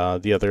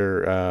 the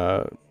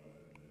other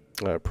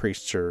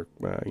priests are,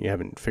 you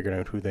haven't figured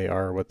out who they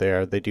are or what they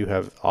are. They do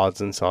have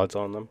odds and sods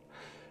on them.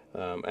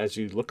 As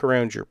you look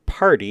around your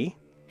party,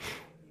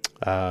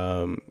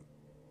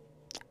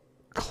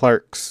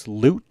 Clark's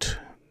lute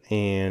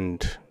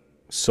and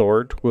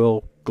sword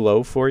will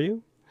glow for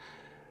you.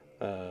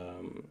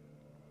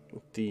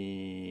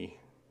 The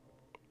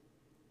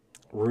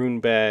rune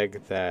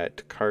bag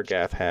that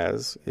Kargath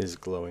has is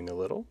glowing a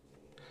little.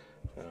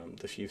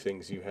 The few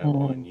things you have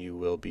on you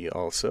will be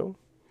also.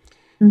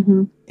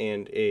 Mm-hmm.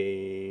 And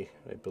I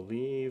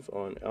believe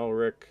on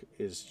Elric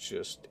is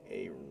just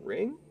a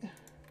ring?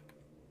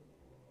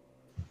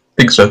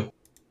 Think so.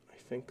 I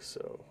think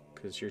so,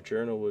 because your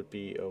journal would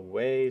be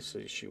away,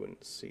 so she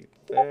wouldn't see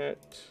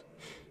that.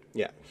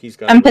 Yeah, he's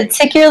got. I'm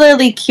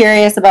particularly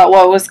curious about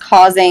what was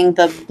causing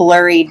the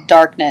blurry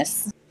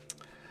darkness.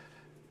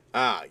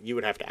 You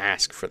would have to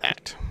ask for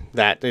that.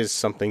 That is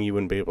something you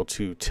wouldn't be able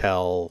to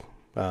tell.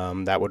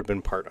 That would have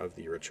been part of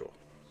the ritual.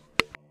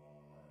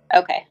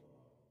 Okay.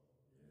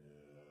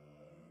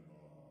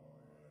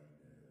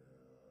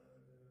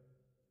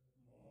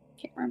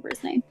 Can't remember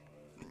his name.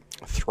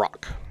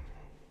 Throck,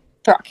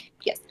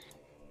 yes.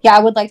 Yeah,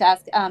 I would like to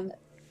ask.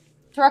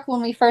 Throck,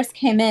 when we first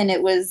came in,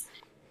 it was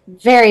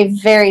very,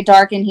 very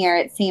dark in here.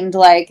 It seemed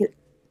like,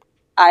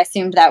 I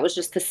assumed that was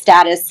just the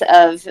status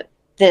of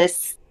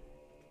this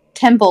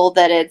temple,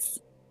 that it's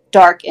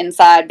dark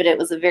inside, but it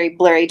was a very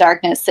blurry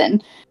darkness,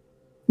 and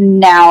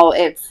now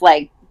it's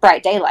like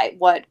bright daylight.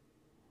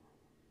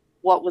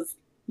 What's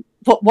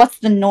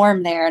the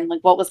norm there, and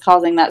like what was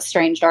causing that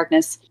strange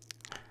darkness?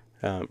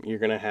 You're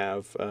gonna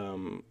have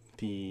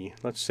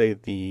let's say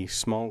the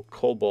small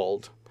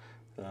kobold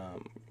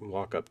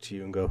walk up to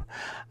you and go,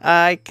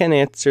 I can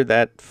answer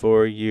that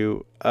for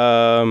you.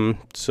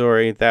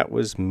 Sorry, that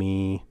was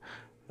me.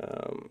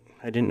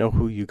 I didn't know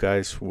who you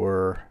guys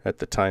were at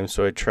the time,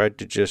 so I tried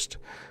to just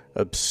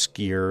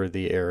obscure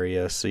the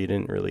area, so you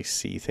didn't really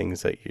see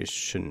things that you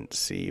shouldn't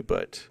see.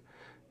 But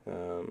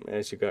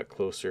as you got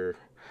closer,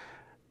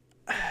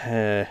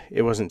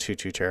 it wasn't too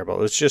terrible.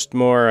 It was just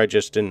more, I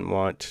just didn't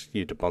want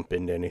you to bump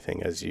into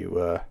anything as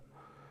you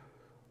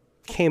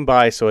came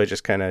by, so I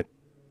just kind of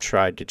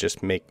tried to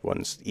just make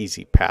one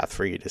easy path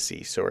for you to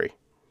see. Sorry.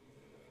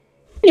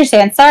 I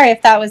understand. Sorry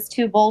if that was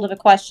too bold of a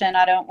question.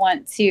 I don't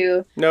want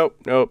to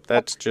Nope,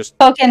 that's just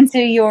poke into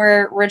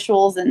your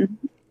rituals and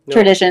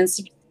traditions.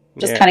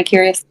 Just kind of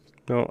curious.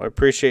 No, I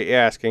appreciate you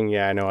asking.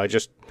 Yeah, I know. I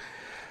just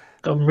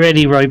I'm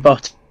really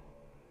robot.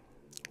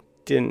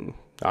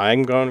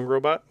 I'm going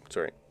robot?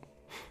 Sorry.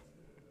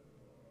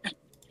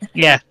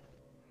 Yeah.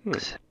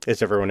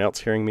 Is everyone else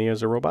hearing me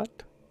as a robot?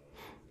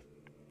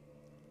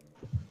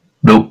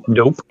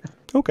 Nope.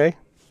 Okay.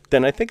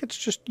 Then I think it's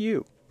just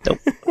you. Nope.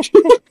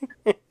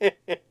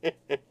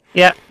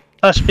 Yeah,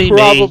 must be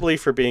Probably me.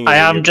 for being I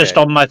am just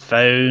on my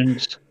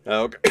phones.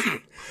 Okay.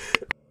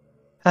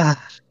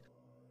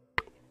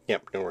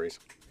 Yep, no worries.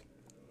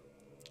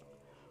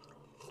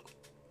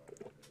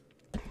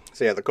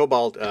 So yeah, the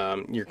kobold,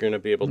 you're going to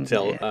be able to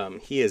tell,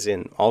 he is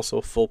in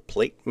also full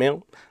plate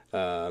mail,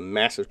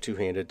 massive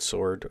two-handed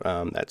sword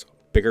that's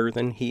bigger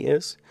than he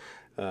is.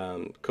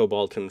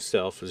 Kobold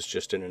himself is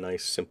just in a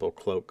nice simple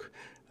cloak,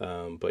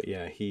 but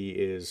yeah, he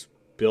is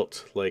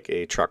built like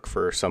a truck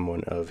for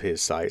someone of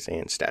his size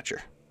and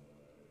stature.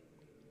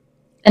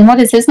 And what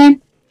is his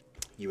name?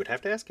 You would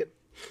have to ask him.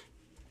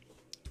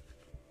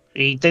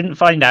 He didn't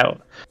find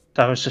out.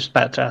 So I was just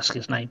about to ask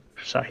his name.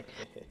 Sorry.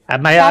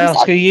 May I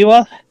ask who you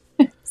are?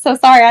 So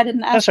sorry, I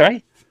didn't ask. That's all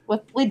right.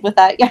 Lead with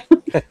that,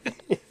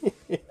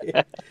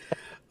 yeah.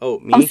 Oh,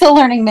 me? I'm still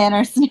learning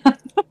manners.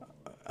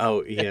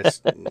 Oh,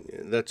 yes.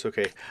 That's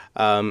okay.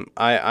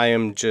 I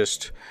am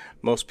just...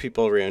 Most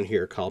people around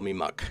here call me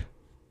Muck.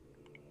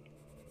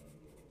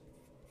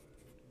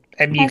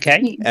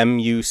 M-U-K?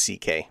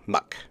 M-U-C-K.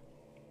 Muck.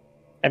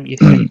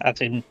 M-U-C,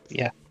 as in,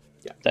 yeah.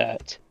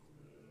 That.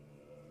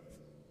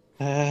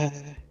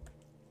 Well,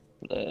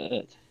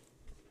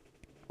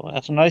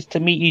 that's nice to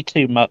meet you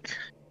too, Muck.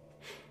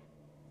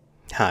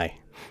 Hi.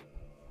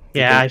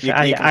 Yeah, you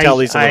can tell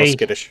he's a little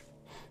skittish.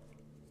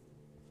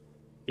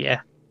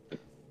 Yeah.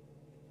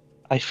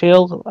 I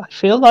feel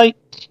like...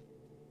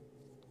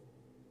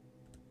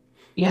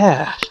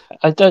 Yeah,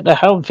 I don't know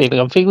how I'm feeling.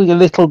 I'm feeling a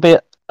little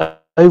bit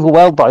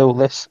overwhelmed by all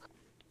this.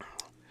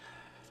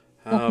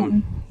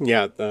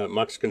 Yeah,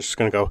 Muck's just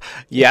going to go,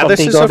 yeah, this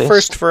is a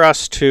first for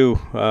us too.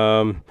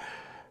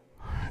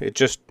 It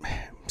just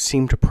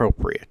seemed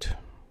appropriate.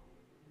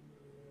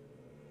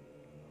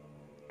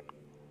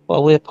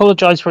 Well, we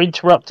apologize for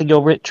interrupting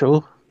your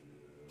ritual.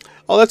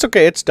 Oh, that's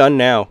okay. It's done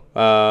now.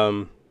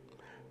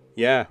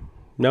 Yeah.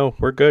 No,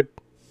 we're good.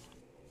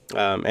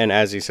 And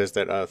as he says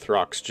that,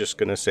 Throck's just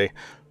going to say,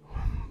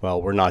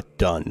 well, we're not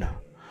done.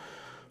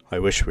 I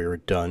wish we were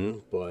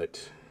done,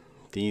 but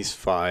these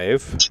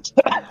 5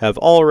 have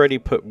already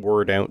put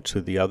word out to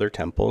the other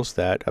temples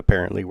that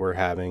apparently we're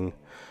having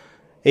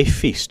a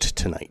feast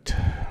tonight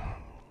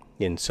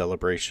in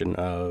celebration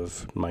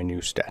of my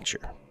new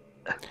stature.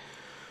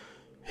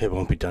 It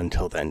won't be done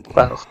till then.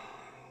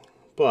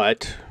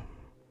 But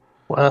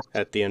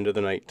at the end of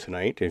the night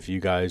tonight, if you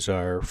guys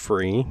are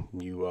free,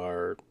 you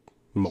are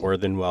more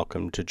than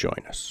welcome to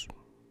join us.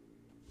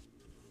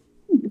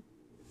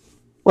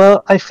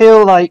 Well, I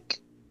feel like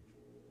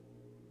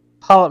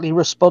partly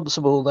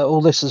responsible that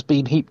all this has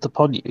been heaped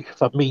upon you, if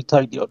I'm being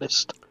totally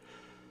honest.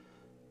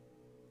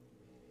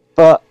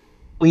 But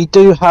we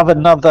do have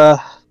another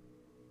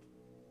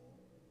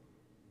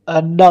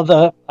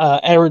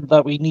errand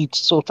that we need to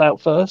sort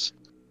out first.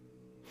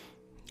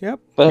 Yep.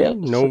 But yeah,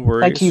 no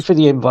worries. Thank you for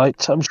the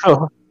invite. I'm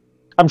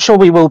sure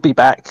we will be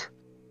back.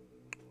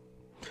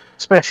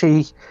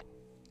 Especially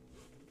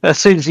as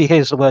soon as he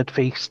hears the word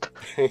feast.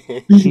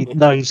 He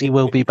knows he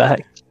will be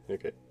back.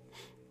 Okay.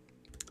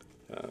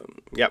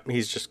 Yep,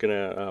 he's just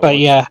gonna... but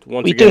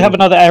we do have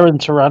another errand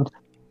to run.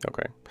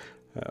 Okay.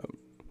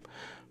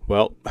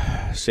 Well,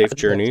 safe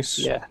journeys.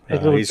 Yeah.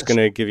 He's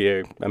gonna give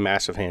you a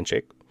massive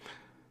handshake.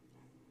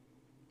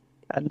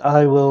 And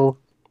I will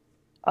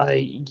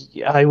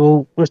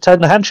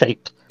return the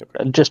handshake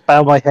and just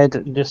bow my head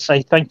and just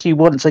say thank you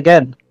once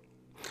again.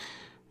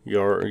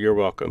 You're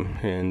welcome.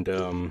 And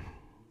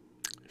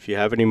if you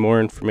have any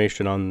more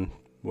information on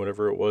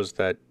whatever it was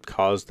that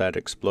caused that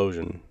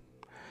explosion,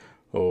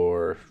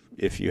 or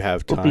if you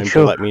have time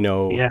to let me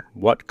know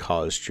what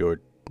caused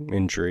your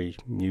injury,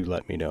 you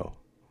let me know.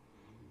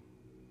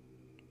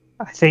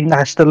 I think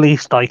that's the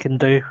least I can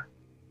do.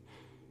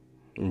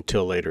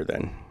 Until later,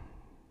 then.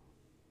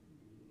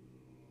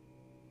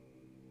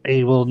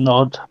 He will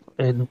nod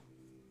in,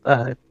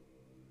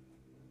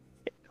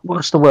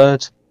 what's the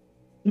word?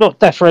 Not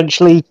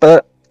deferentially,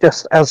 but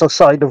just as a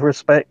sign of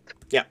respect.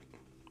 Yeah.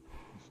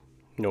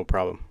 No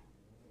problem.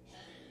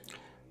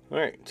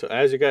 Alright, so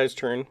as you guys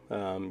turn,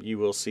 you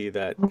will see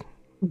that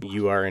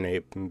you are in a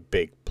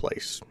big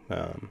place.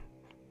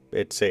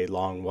 It's a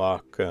long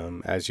walk.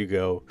 As you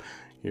go,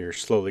 you're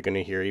slowly going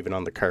to hear, even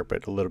on the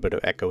carpet, a little bit of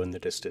echo in the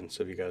distance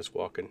of you guys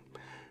walking.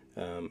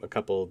 A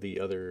couple of the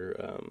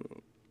other,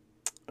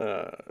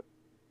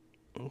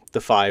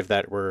 the 5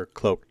 that were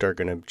cloaked are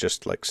going to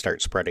just like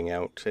start spreading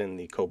out, and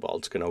the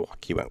kobold's going to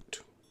walk you out.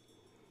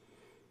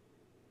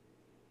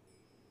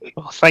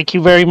 Well, thank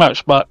you very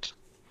much, Buck.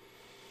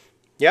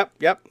 Yep.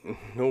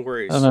 No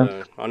worries.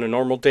 On a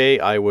normal day,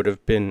 I would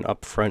have been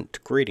up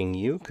front greeting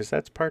you, because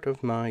that's part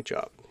of my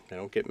job. I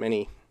don't get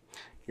many.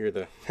 You're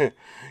the...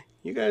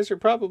 you guys are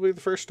probably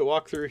the first to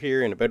walk through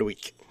here in about a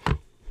week.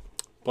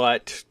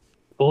 But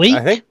I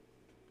think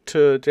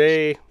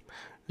today...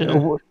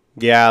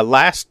 yeah,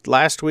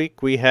 last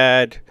week we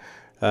had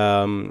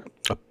a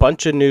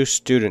bunch of new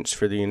students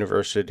for the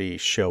university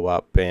show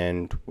up,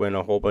 and when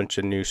a whole bunch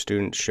of new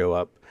students show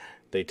up,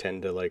 they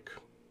tend to like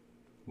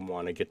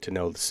want to get to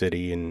know the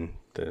city and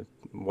the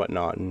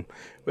whatnot, and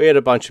we had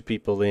a bunch of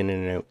people in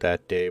and out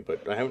that day,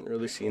 but I haven't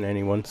really seen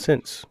anyone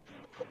since.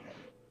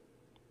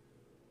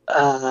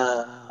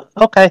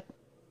 Okay.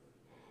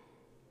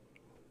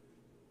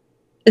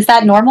 Is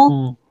that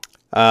normal?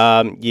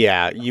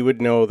 Yeah, you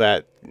would know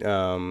that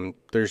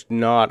there's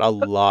not a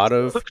lot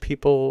of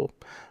people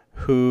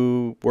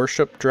who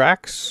worship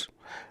Drax.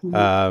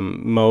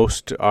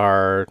 Most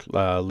are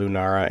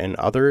Lunara and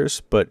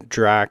others, but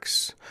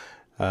Drax,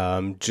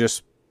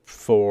 just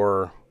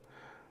for...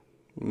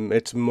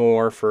 it's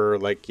more for,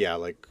 like, yeah,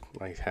 like,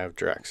 I have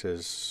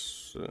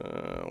Drax's...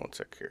 one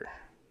sec here.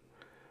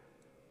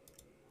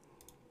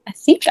 I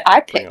think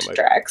I picked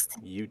Drax.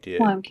 You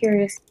did. Well, I'm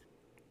curious.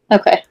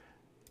 Okay.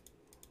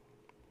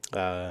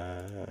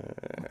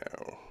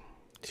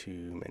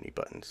 Too many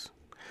buttons.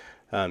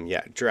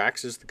 Yeah,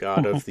 Drax is the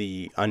god of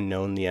the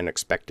unknown, the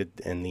unexpected,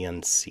 and the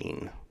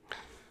unseen.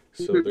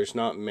 So there's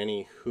not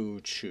many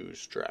who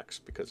choose Drax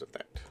because of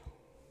that.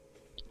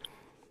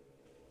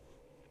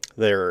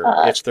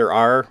 If there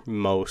are,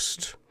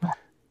 most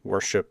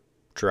worship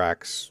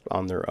Drax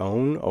on their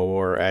own,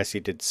 or as he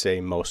did say,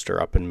 most are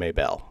up in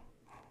Maybell.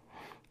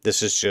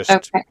 This is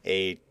just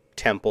a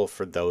temple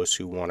for those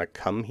who want to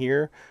come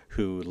here,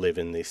 who live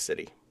in the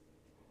city.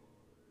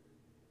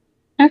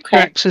 Okay.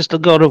 Drax is the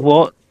god of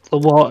what? The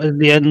what and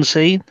the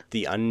unseen?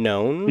 The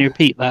unknown. Can you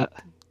repeat that?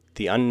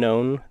 The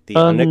unknown, the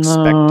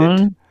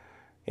unexpected,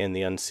 and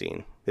the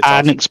unseen. It's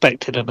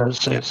unexpected and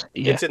unseen.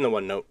 Yeah. It's in the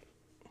OneNote.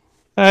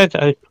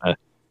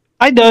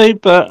 I know,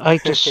 but I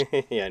just...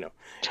 yeah, I know.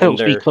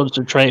 Helps me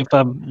concentrate if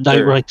I'm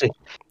note writing.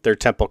 Their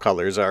temple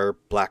colors are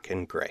black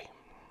and gray.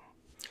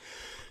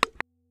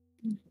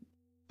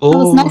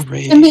 Well, it's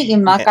nice to meet you,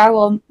 Muck. I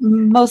will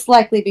most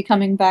likely be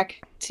coming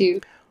back to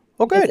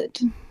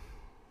visit.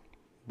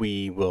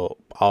 We will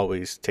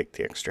always take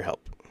the extra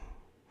help.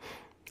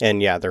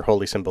 And yeah, their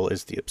holy symbol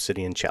is the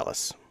obsidian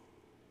chalice,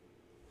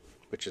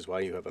 which is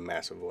why you have a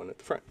massive one at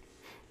the front.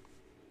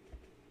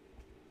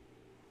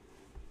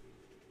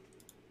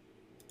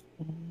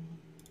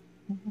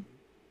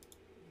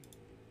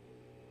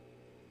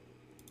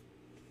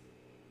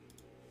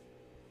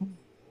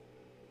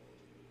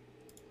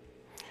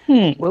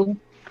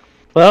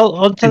 Well,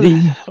 on to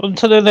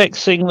the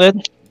next thing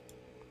then.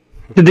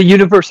 To the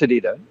university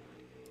then.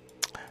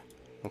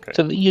 Okay.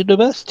 To the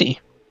university.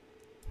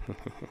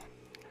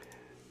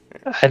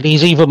 And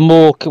he's even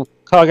more...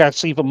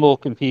 Kargath's even more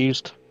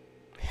confused.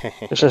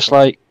 It's just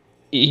like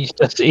he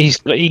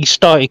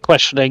started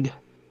questioning.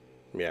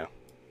 Yeah.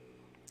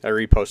 I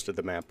reposted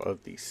the map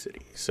of the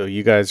city. So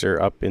you guys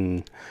are up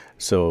in...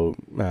 So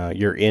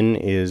your inn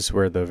is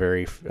where the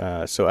very...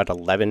 so at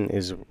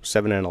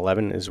 7 and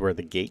 11 is where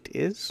the gate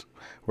is,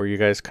 where you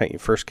guys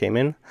first came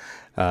in.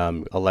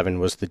 11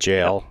 was the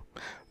jail.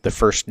 Yep. The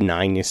first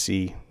 9 you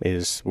see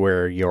is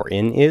where your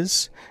inn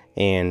is.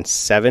 And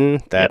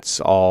 7, that's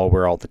all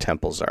where all the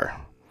temples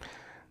are.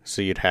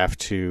 So you'd have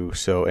to...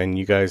 and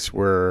you guys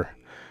were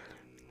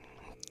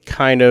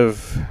kind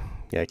of...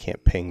 Yeah, I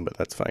can't ping, but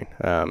that's fine.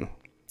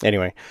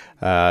 Anyway,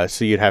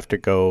 so you'd have to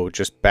go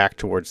just back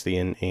towards the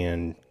inn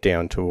and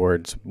down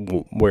towards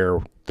where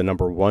the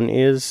number 1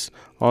 is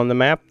on the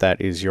map.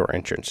 That is your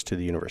entrance to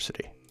the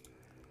university.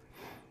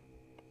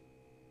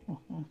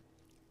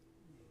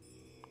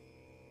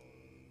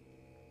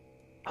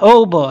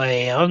 Oh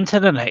boy, on to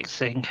the next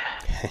thing.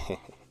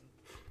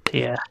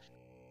 Yeah.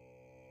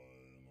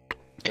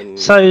 And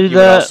so you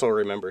would also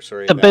remember,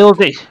 the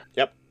building.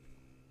 Yep.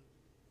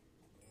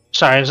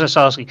 Sorry, I was just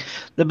asking.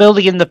 The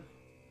building in the...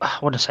 I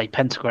want to say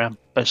pentagram,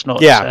 but it's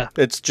not. Yeah,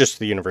 it's just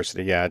the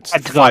university. Yeah, it's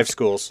pentagram. 5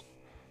 schools.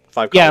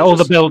 5 colleges. Yeah, all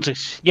the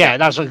buildings. Yeah,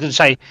 that's what I was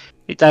going to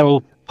say. They're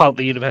all part of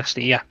the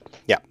university, yeah.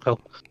 Yeah. Cool.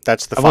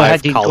 That's the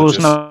 5 colleges.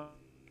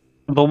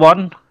 Number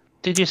 1,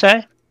 did you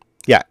say?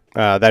 Yeah,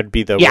 that'd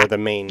be where the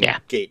main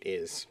gate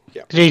is.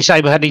 Yeah. Did you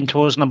say we're heading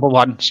towards number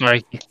 1?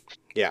 Sorry.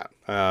 Yeah.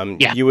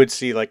 You would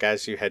see, like,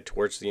 as you head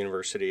towards the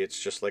university,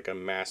 it's just like a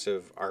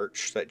massive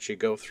arch that you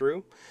go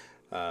through.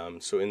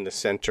 So in the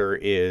center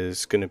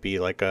is going to be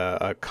like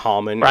a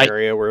common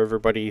area where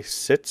everybody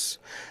sits.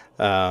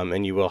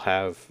 And you will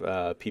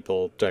have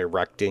people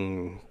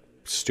directing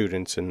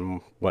students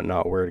and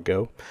whatnot where to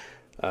go.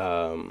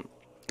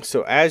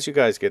 So as you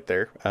guys get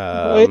there,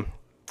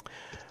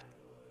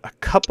 a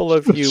couple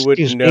of you would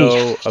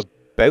know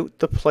about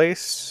the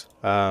place.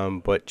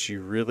 but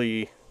you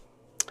really...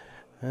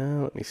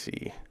 let me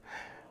see.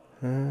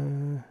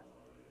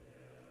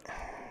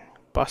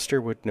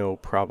 Buster would know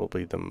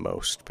probably the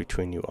most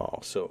between you all.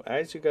 So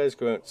as you guys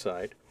go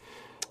outside,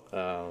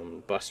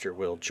 Buster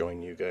will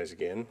join you guys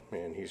again,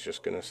 and he's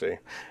just going to say,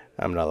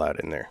 I'm not allowed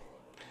in there.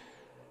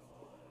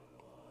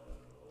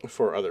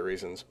 For other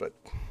reasons, but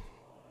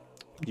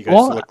you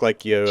guys look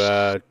like you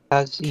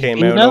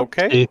came out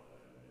okay.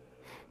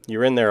 You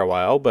were in there a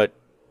while, but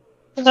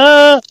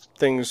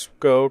things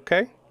go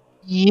okay?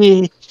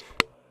 Yeah.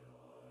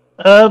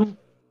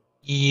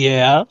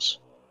 Yes.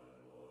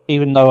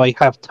 Even though I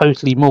have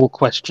totally more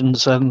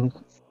questions than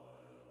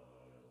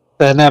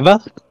ever.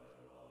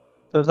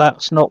 But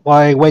that's not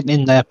why I went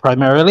in there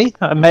primarily.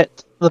 I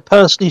met the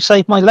person who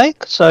saved my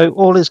leg, so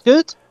all is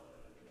good.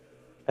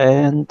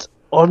 And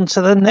on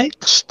to the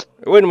next.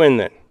 Win-win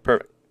then.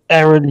 Perfect.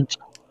 Errand.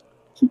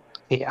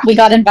 Yeah. We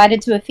got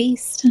invited to a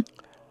feast.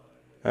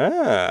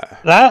 Ah.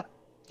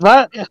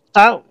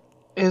 That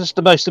is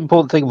the most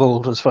important thing of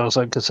all, as far as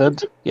I'm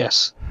concerned.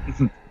 Yes.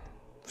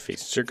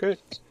 Feasts are good.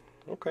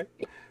 Okay.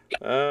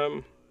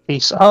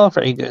 Feasts are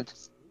very good.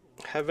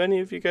 Have any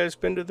of you guys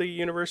been to the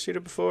university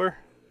before?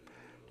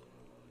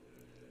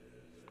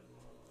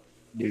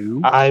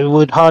 No. I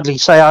would hardly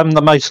say I'm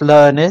the most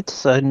learned,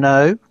 so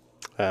no.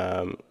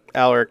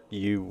 Alaric,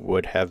 you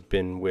would have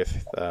been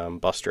with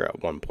Buster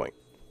at one point.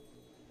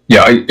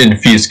 Yeah, in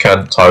Feast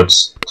Cat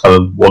once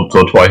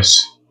or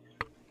twice.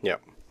 Yeah.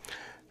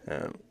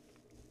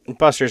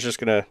 Buster's just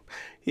gonna...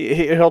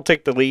 He'll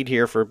take the lead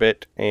here for a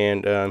bit,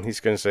 and he's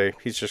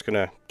just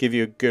gonna give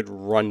you a good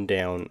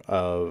rundown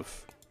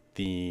of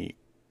the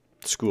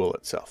school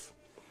itself.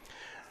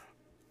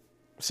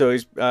 So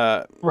he's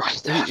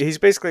he's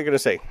basically gonna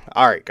say,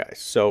 "All right, guys.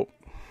 So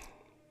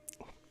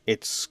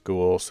it's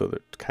school, so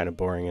they're kind of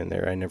boring in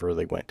there. I never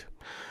really went,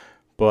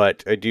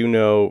 but I do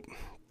know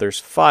there's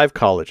 5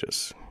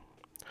 colleges,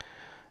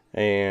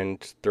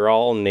 and they're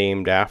all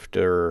named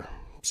after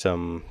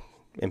some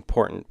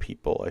important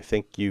people. I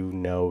think you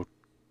know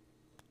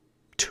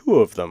 2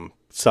 of them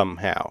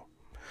somehow.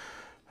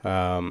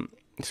 So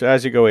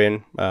as you go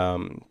in,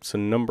 so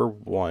number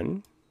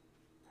 1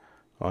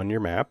 on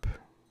your map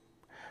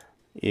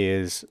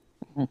is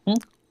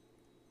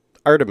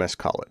Artemis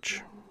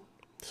College.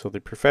 So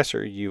the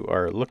professor you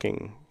are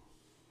looking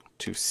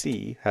to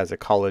see has a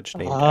college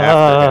named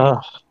after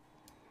him.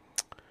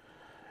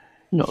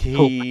 Not at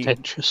all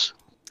pretentious.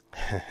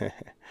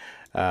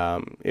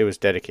 It was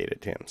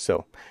dedicated to him.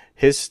 So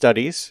his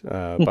studies,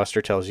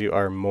 Buster tells you,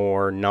 are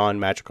more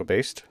non-magical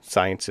based.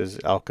 Sciences,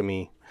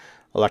 alchemy,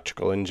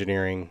 electrical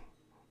engineering,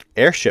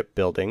 airship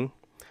building,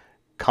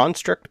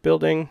 construct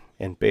building,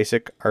 and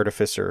basic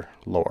artificer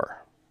lore.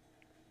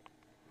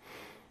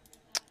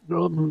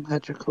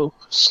 Non-magical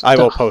stuff.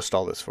 I will post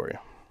all this for you.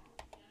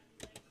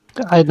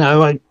 I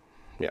know,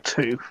 Yep.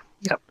 2.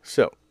 Yep.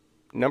 So,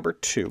 number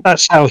 2.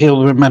 That's how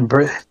he'll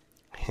remember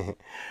it.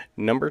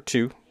 Number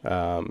 2,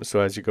 so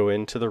as you go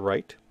in to the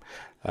right,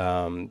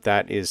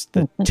 that is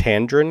the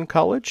Tandrin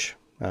College,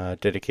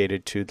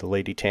 dedicated to the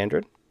Lady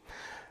Tandrin.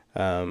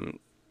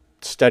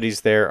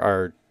 Studies there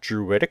are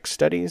druidic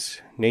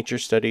studies, nature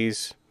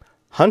studies,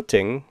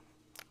 hunting,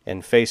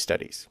 and fae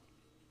studies.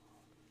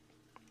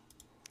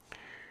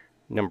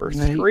 Number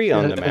 3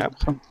 on the map,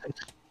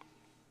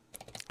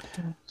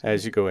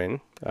 as you go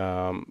in,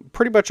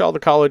 pretty much all the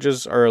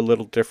colleges are a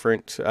little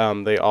different.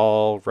 They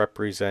all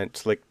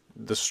represent, like,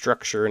 the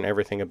structure and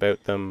everything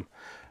about them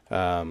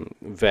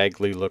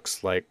vaguely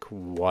looks like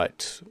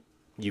what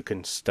you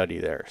can study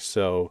there.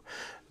 So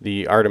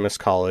the Artemis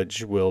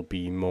College will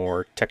be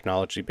more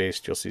technology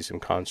based. You'll see some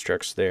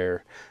constructs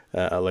there,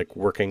 like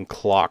working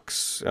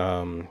clocks,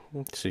 so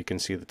you can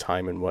see the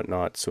time and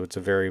whatnot. So it's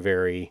a very,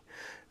 very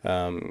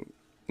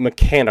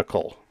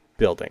mechanical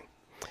building.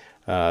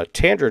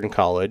 Tandrin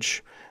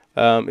College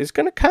is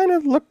going to kind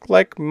of look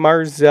like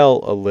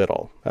Marzell a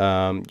little.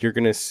 You're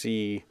going to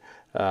see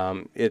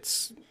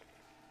it's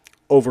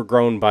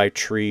overgrown by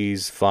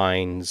trees,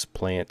 vines,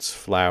 plants,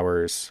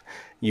 flowers.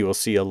 You will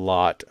see a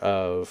lot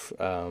of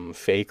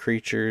fae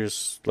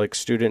creatures, like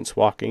students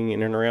walking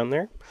in and around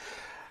there.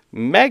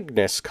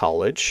 Magnus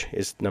College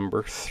is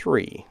number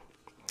 3.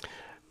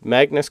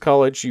 Magnus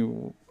College,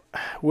 you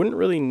wouldn't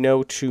really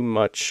know too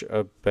much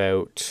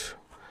about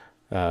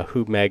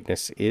who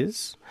Magnus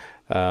is.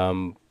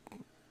 That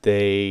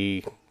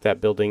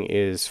building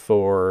is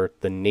for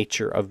the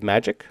nature of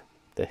magic,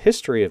 the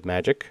history of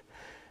magic,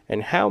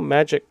 and how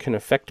magic can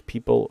affect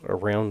people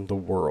around the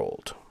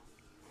world.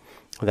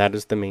 That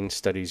is the main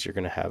studies you're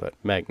going to have at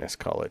Magnus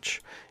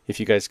College. If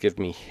you guys give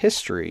me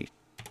history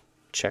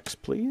checks,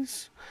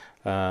 please,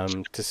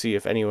 to see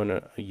if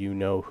anyone you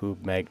know who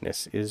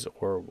Magnus is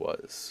or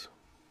was.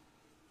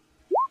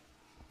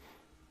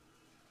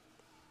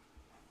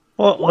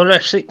 What will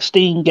a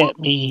 16 get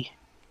me?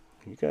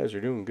 You guys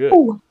are doing good.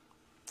 Ooh.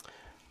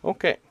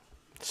 Okay.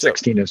 So,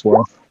 16 as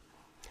well.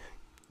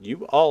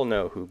 you all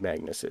know who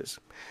Magnus is.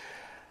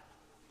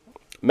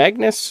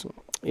 Magnus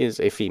is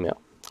a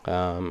female.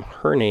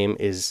 Her name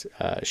is,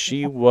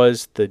 she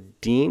was the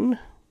dean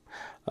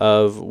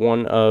of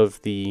one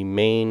of the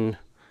main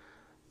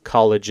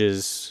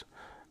colleges.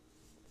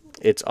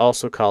 It's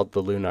also called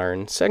the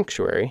Lunaran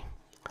Sanctuary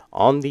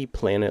on the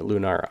planet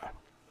Lunara.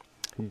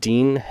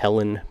 Dean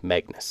Helen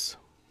Magnus.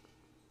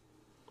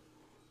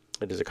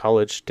 It is a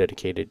college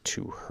dedicated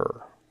to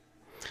her.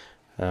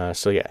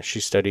 So yeah, she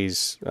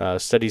studies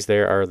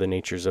there are the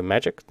natures of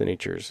magic, the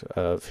natures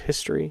of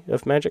history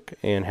of magic,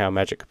 and how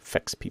magic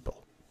affects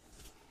people.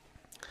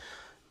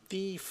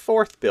 The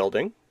fourth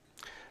building,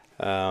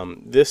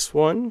 this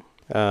one,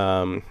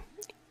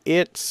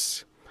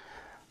 its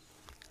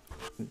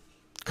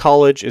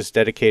college is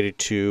dedicated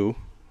to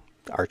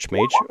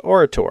Archmage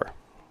Orator.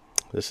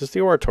 This is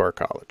the Orator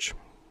College.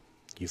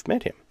 You've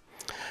met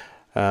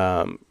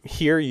him.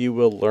 Here you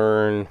will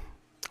learn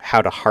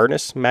how to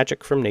harness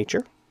magic from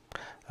nature,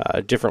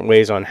 different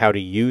ways on how to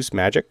use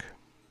magic,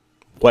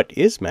 what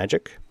is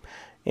magic,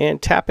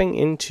 and tapping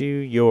into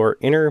your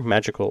inner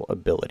magical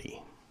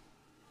ability.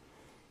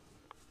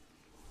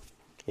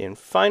 And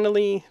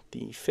finally,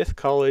 the fifth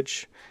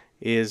college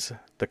is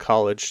the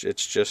college.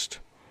 It's just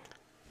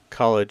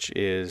college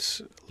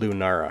is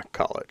Lunara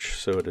College.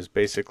 So it is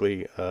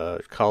basically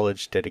a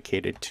college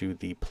dedicated to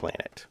the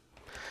planet.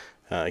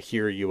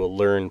 Here you will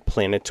learn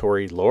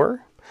planetary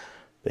lore,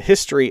 the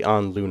history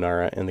on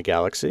Lunara and the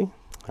galaxy.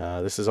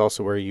 This is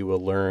also where you will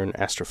learn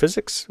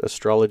astrophysics,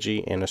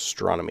 astrology, and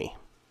astronomy.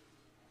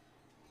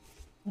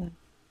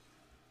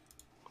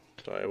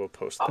 So I will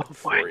post that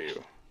for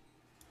you.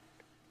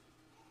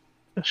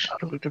 It's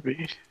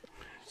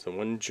the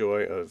one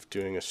joy of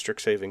doing a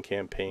Strixhaven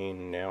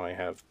campaign. Now I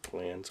have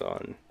plans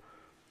on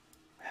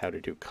how to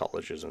do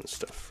colleges and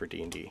stuff for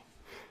D&D.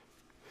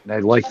 I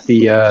like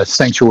the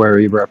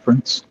sanctuary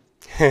reference.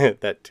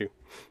 That too.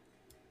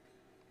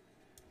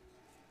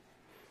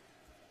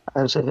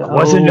 I wasn't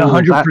Wasn't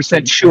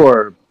 100%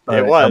 sure. But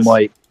It was. I'm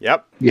like,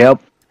 Yep.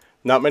 yep.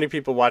 Not many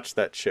people watch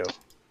that show.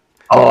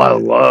 Oh, I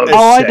love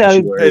Oh, I know.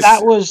 sanctuary.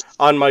 That was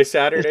On my is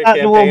Saturday that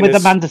the one campaign with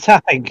is... Amanda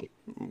tapping?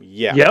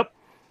 Yeah. Yep.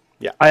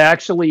 Yeah. I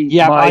actually,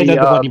 Yeah, I know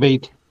the one you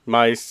mean.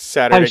 My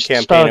Saturday Post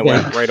campaign, it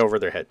went Stargate. right over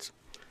their heads.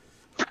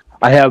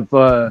 I have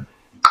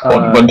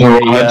Winter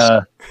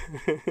Rise.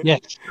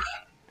 Yes.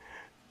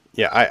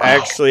 Yeah, I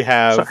actually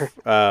have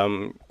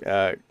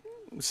Sorry.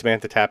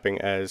 Samantha tapping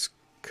as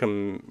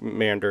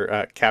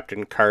Commander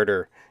Captain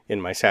Carter in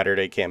my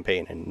Saturday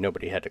campaign, and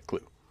nobody had a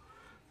clue.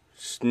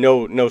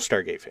 No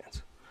Stargate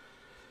fans.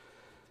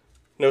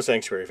 No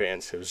Sanctuary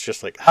fans. It was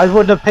just like... I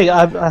wouldn't have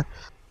picked.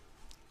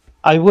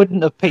 I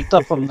wouldn't have picked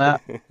up on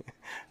that,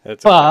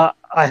 That's okay. but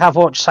I have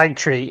watched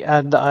Sanctuary,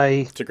 and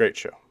It's a great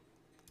show.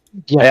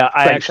 I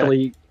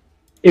actually,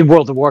 in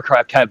World of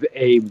Warcraft, have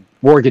a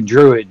Worgen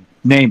Druid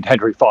named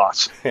Henry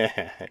Foss.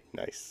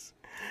 Nice.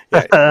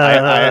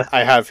 Yeah,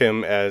 I have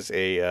him as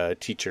a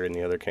teacher in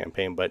the other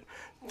campaign, but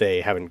they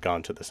haven't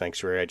gone to the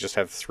Sanctuary. I just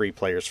have 3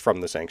 players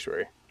from the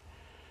Sanctuary.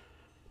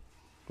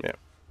 Yeah.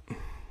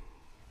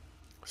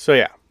 So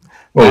yeah.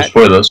 Oh,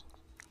 spoilers.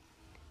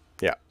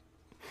 Yeah.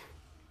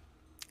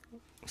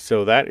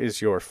 So that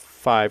is your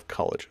 5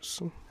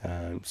 colleges.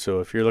 So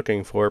if you're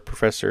looking for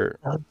Professor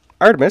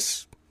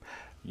Artemis,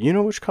 you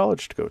know which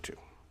college to go to.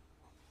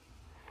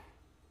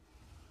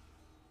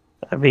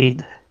 I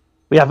mean,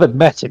 we haven't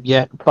met him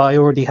yet, but I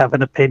already have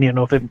an opinion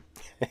of him.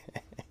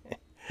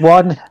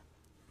 One,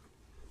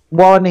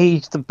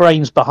 he's the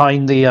brains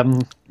behind the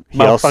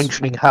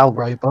malfunctioning HAL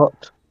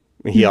robot.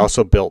 He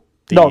also built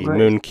the Not great.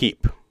 Moon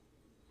Keep.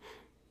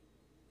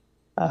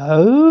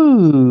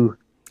 Oh,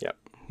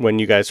 When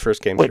you guys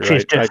first came which through,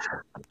 is I just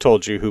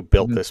told you who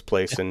built this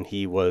place, and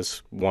he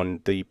was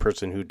the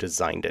person who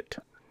designed it.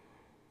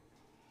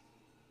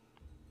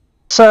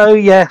 so.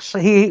 Yes,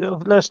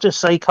 let's just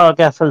say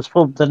Kargath has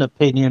formed an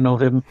opinion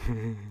of him,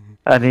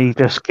 and he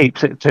just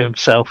keeps it to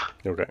himself.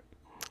 Okay.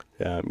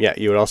 Yeah,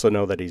 you would also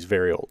know that he's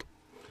very old.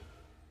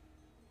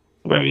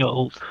 Very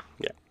old.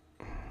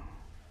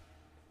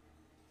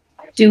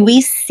 Do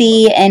we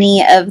see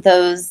any of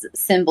those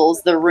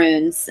symbols, the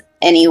runes,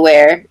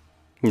 anywhere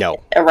No.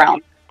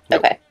 around? No.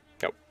 Okay.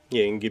 No.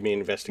 Yeah, you can give me an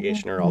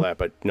investigation or all that,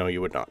 but no,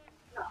 you would not.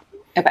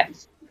 Okay.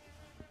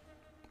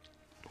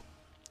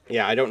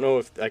 Yeah, I don't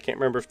know I can't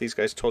remember if these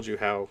guys told you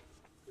how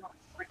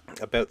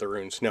about the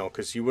runes. No,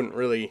 because you would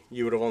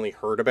have only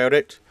heard about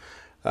it.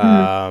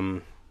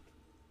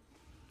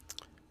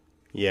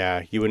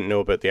 Yeah, you wouldn't know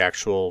about the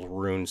actual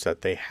runes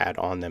that they had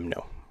on them,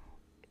 no.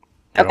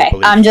 Okay.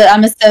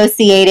 I'm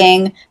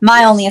associating,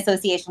 my only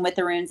association with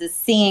the runes is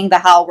seeing the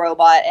HAL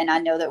robot, and I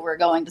know that we're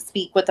going to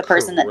speak with the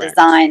person that Correct.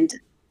 designed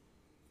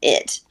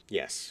it.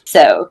 Yes.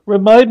 So,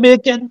 Remind me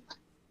again.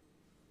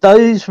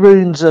 Those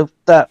runes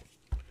that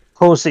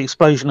caused the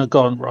explosion are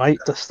gone, right?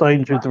 The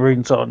stones with the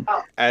runes on.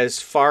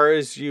 As far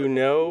as you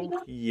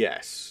know,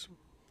 yes.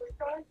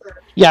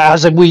 Yeah,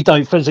 as in we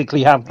don't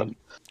physically have them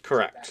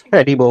Correct.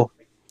 anymore.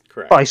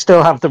 Correct. But I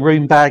still have the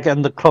rune bag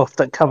and the cloth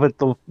that covered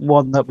the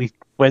one that we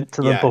went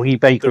to the Yeah, Boggy The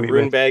Bakery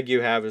rune with. bag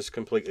you have is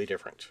completely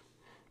different.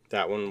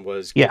 That one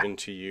was Yeah. given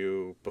to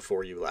you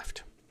before you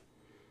left.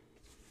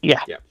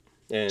 Yeah. Yeah.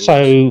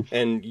 So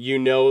and you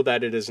know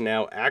that it is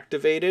now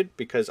activated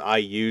because I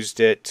used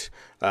it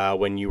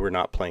when you were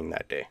not playing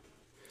that day.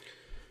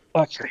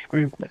 okay,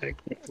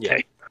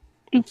 okay.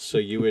 So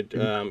you would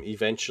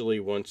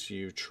eventually, once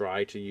you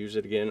try to use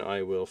it again,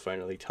 I will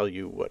finally tell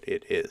you what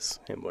it is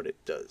and what it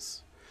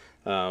does.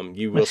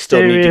 You will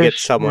still need to get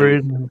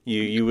someone.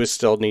 You will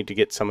still need to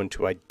get someone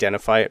to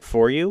identify it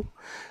for you,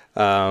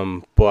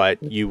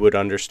 but you would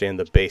understand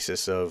the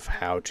basis of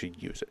how to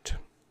use it.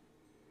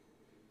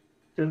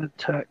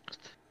 Text.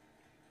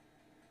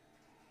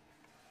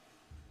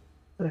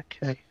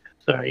 Okay.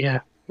 Sorry. Yeah.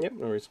 Yep,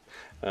 no worries.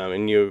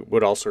 And you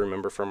would also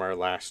remember from our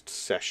last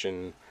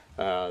session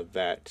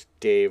that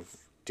Dave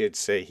did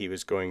say he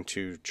was going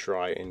to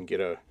try and get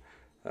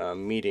a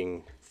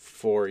meeting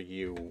for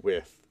you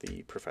with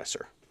the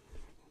professor.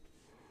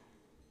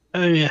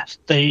 Oh yes,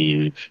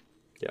 Dave.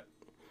 Yeah.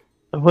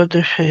 I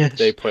wonder if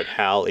They put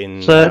Hal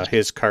in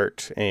his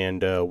cart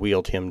and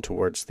wheeled him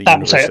towards the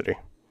university.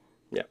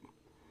 Yeah.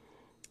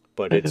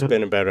 But it's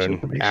been about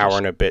an hour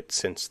and a bit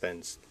since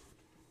then.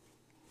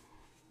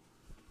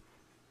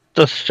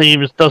 It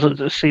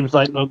seems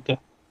like longer.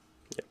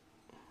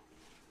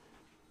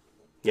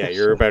 Yeah,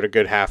 you're about a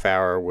good half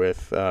hour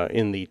with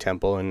in the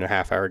temple and a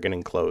half hour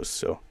getting close.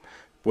 So,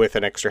 with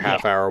an extra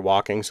half hour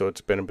walking, so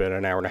it's been about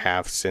an hour and a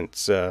half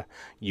since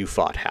you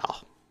fought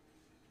Hal.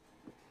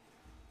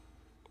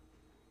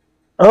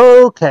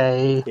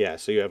 Okay. Yeah,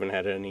 so you haven't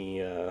had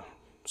any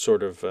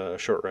sort of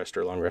short rest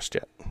or long rest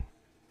yet.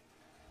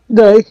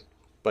 No.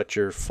 But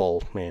you're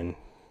full and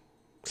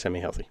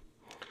semi-healthy.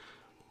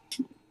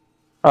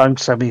 I'm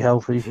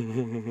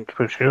semi-healthy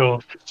for sure.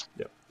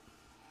 Yep.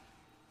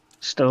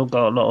 Still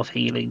got a lot of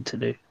healing to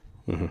do.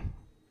 Mm-hmm.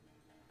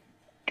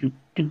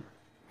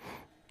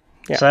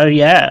 Yeah. So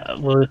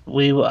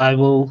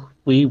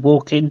we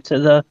walk into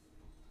the,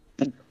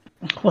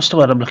 what's the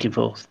word I'm looking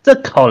for? The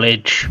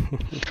college.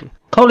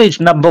 College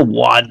number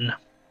 1.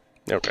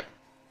 Okay.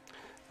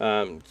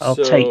 I'll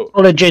take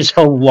colleges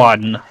for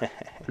 1,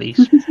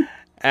 please.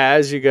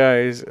 As you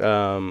guys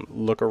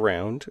look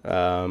around,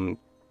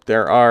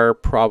 there are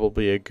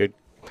probably a good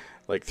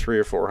 300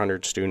 or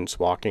 400 students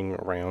walking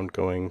around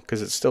going,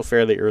 because it's still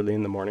fairly early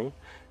in the morning.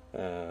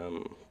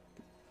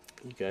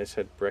 You guys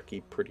had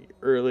brekkie pretty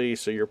early,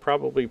 so you're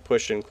probably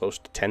pushing close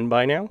to 10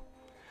 by now.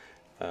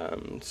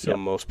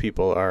 Most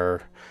people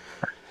are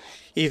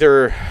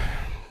either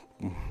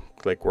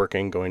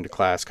working, going to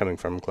class, coming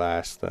from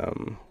class.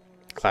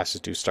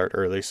 Classes do start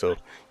early, so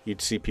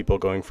you'd see people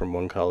going from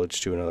one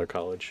college to another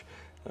college.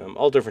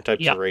 All different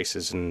types of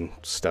races and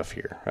stuff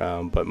here,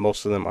 but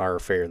most of them are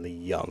fairly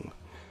young.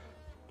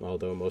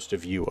 Although most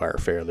of you are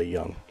fairly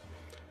young.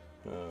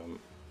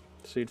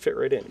 So you'd fit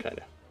right in,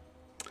 kind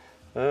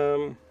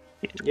of.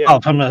 Oh,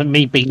 from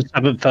me being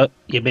 7 foot,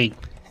 you mean?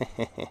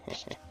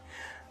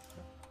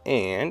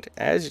 And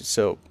I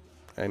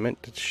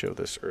meant to show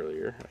this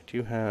earlier. I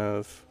do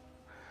have.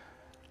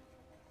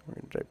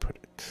 Where did I put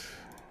it?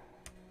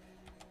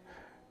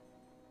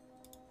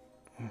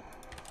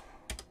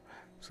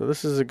 So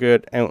this is a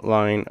good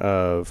outline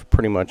of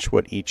pretty much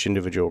what each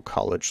individual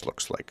college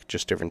looks like.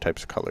 Just different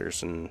types of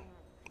colors and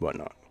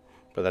whatnot.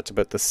 But that's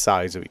about the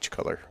size of each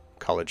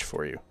college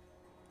for you.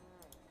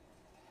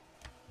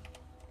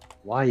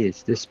 Why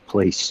is this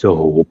place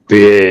so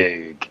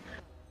big?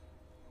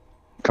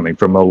 Coming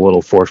from a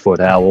little 4-foot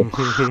owl.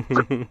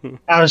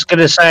 I was going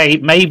to say,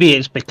 maybe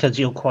it's because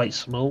you're quite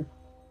small.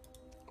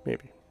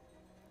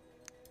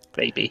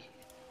 Maybe.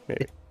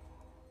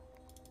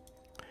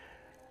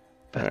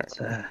 But,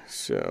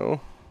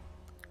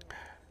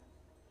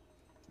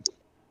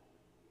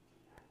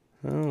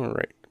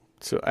 Alright.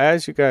 So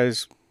as you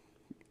guys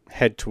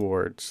head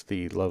towards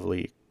the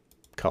lovely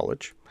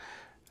college,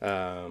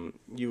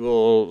 you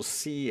will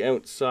see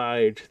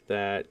outside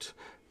that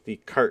the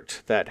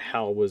cart that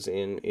Hal was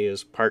in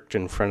is parked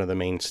in front of the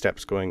main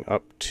steps going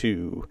up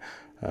to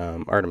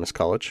Artemis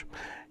College.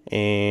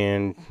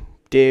 And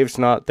Dave's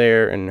not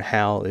there, and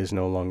Hal is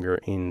no longer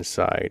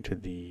inside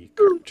the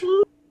cart.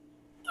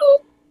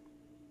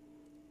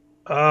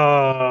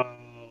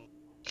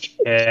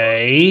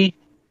 Okay.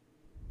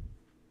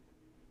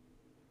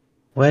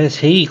 Where's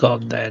he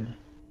gone then?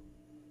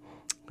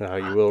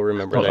 You will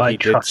remember that he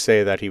did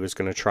say that he was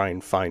going to try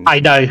and find... I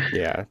know.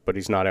 Yeah, but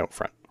he's not out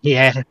front.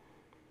 Yeah.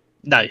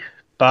 No.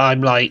 But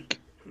I'm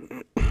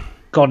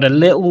gone a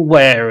little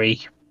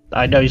wary.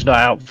 I know he's not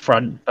out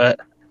front, but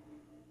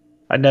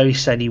I know he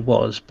said he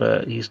was,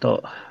 but he's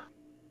not.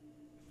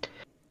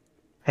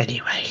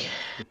 Anyway.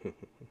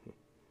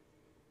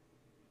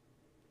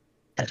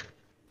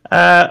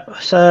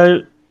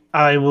 So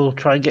I will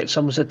try and get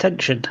someone's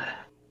attention.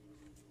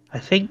 I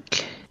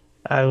think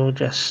I will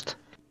just...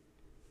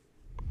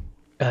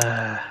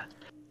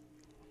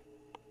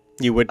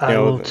 you would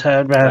know.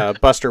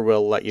 Buster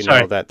will let you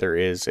know that there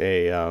is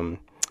a...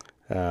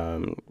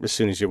 as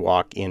soon as you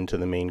walk into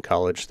the main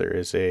college, there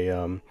is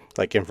a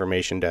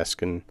information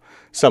desk and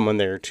someone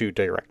there to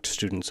direct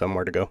students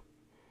somewhere to go.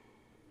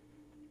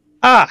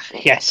 Ah,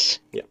 yes.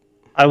 Yeah.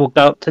 I will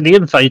go up to the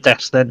info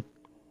desk then.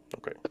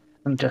 Okay.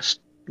 And just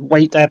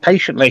wait there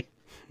patiently.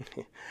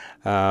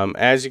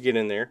 As you get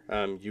in there,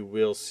 you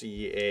will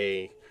see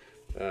a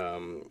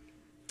who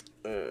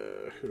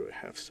do I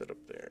have set up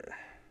there?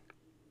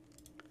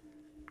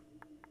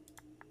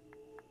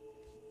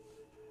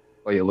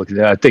 Oh, you look at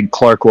that. I think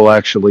Clark will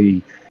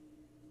actually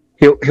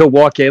he'll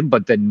walk in,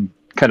 but then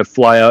kind of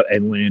fly out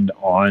and land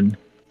on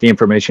the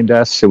information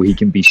desk so he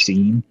can be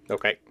seen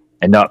Okay.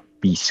 and not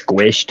be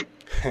squished.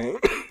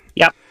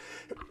 Yep.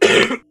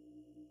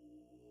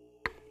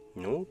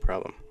 No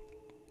problem.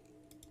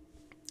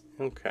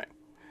 Okay.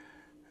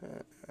 All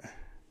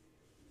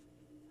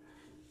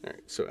right.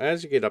 So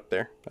as you get up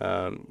there,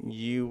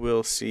 you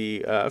will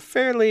see a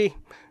fairly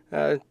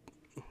late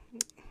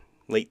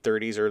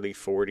 30s, early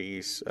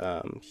 40s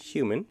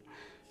human.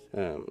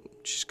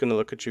 She's gonna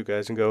look at you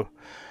guys and go,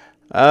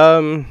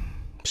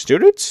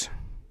 students?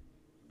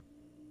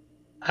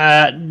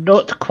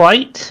 Not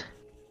quite,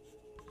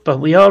 but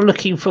we are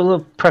looking for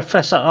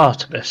Professor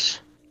Artemis.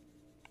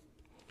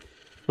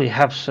 We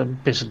have some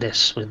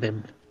business with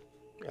him.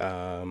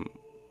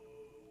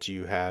 Do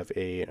you have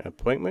an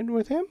appointment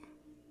with him?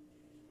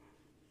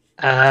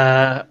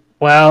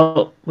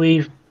 Well,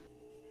 we've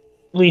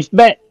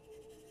met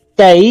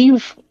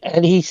Dave,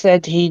 and he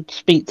said he'd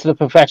speak to the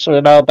professor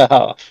on our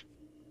behalf.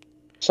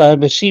 So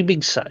I'm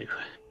assuming so.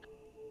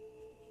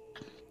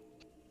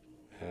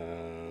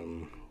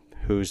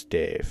 Who's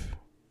Dave?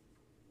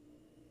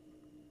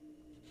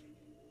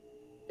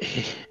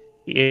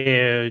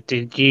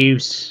 Did you?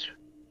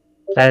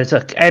 There's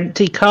an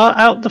empty cart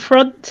out the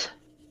front.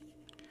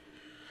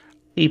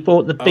 He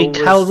bought the big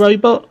Hal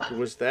robot.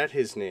 Was that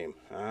his name?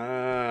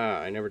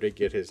 I never did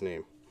get his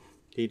name.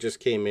 He just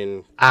came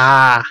in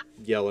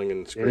yelling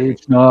and screaming.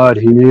 It's not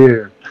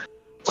here.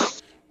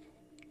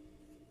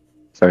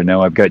 Sorry,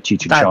 now I've got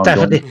Cheech and Chong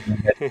Definitely.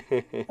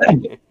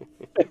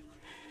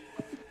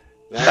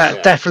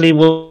 That definitely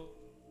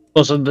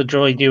wasn't the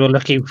droid you were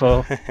looking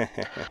for.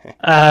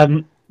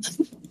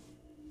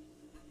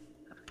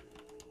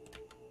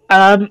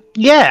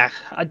 Yeah,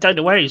 I don't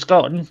know where he's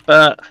gone,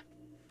 but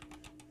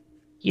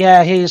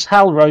yeah, his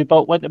HAL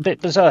robot went a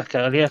bit berserk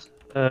earlier.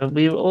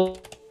 We were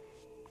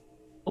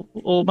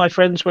all my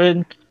friends were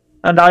in,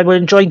 and I were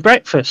enjoying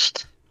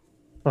breakfast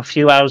a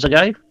few hours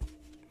ago.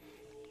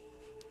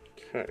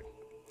 Okay.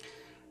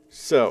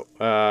 So,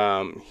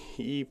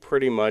 he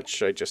pretty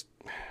much, I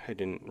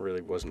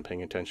wasn't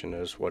paying attention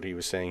to what he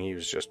was saying. He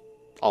was just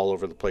all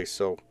over the place.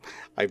 So,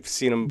 I've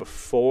seen him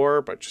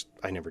before, but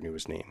I never knew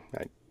his name.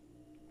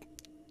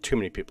 Too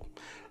many people.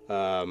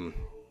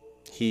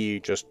 He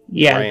just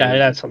ran, no,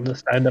 that's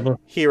understandable.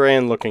 He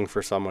ran looking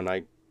for someone.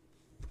 I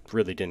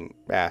really didn't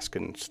ask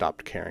and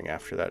stopped caring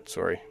after that.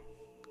 Sorry.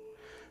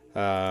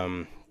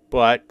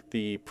 But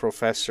the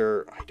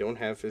professor, I don't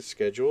have his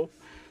schedule.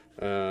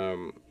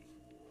 I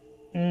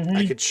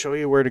could show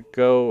you where to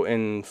go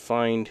and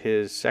find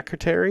his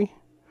secretary,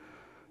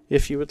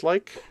 if you would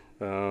like.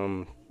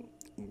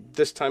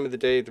 This time of the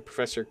day, the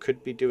professor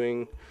could be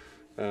doing...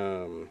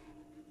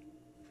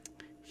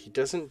 he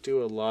doesn't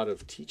do a lot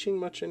of teaching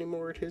much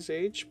anymore at his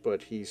age,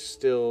 but he's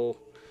still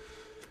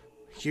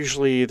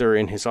usually either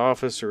in his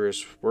office or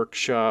his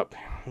workshop,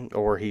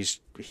 or he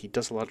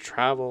does a lot of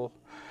travel.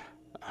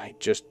 I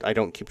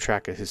don't keep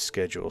track of his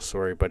schedule,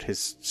 sorry, but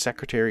his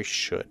secretary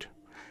should.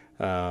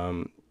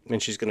 And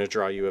she's going to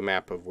draw you a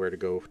map of where to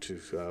go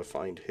to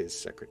find his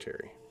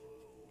secretary.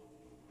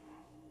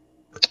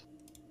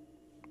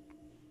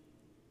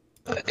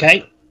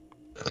 Okay.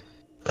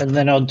 And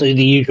then I'll do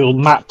the usual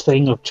map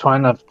thing of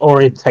trying to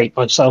orientate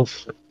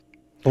myself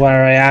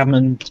where I am,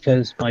 and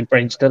because my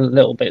brain's still a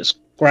little bit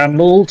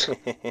scrambled.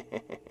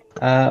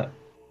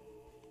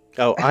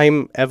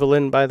 I'm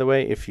Evelyn, by the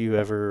way. If you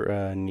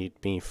ever need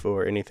me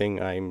for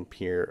anything, I'm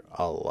here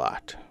a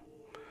lot.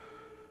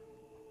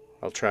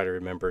 I'll try to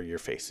remember your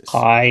faces.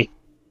 Hi.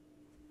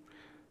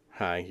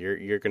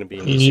 You're going to be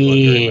an easy one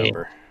to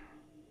remember.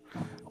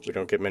 We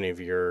don't get many of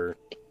your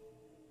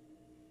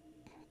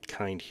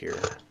kind here.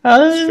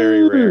 It's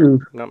very rare.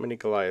 Not many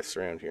Goliaths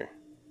around here.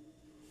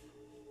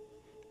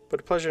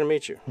 But a pleasure to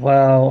meet you.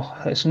 Well,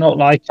 it's not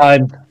like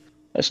I'm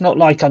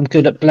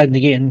good at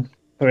blending in,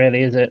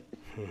 really, is it?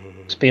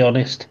 To be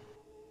honest.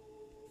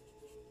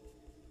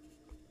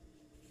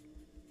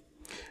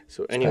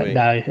 So anyway,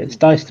 no,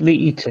 it's nice to meet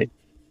you too.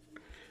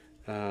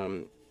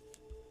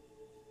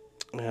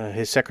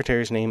 His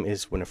secretary's name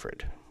is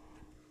Winifred.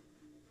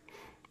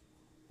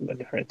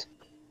 Winifred.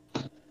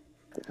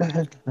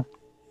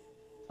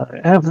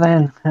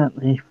 Evelyn at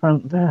the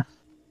front there.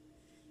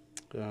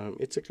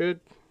 It's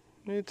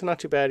not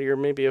too bad. You're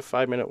maybe a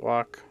 5-minute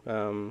walk.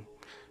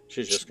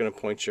 She's just going to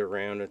point you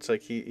around. It's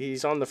like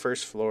he's on the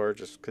first floor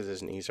just because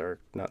his knees are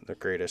not the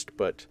greatest.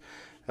 But,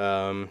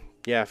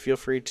 yeah, feel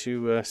free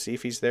to see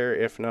if he's there.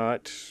 If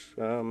not,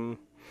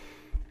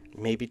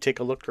 maybe take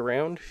a look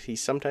around.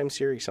 He's sometimes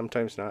here, he's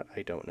sometimes not.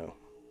 I don't know.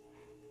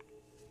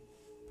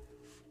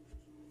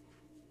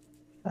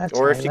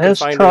 Or if you can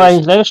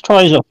find let's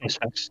try his office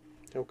first.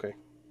 Okay.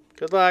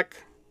 Good luck.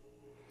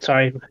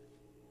 Sorry.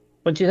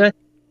 What did you say?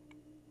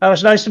 Oh,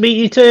 it's nice to meet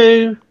you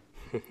too.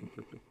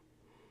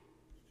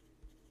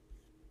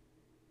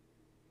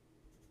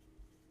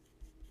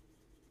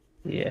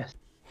 Yeah.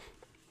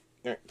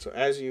 All right, so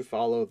as you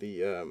follow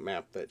the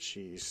map that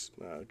she's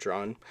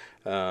drawn,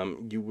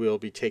 you will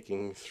be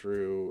taking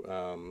through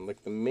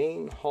like the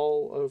main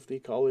hall of the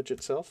college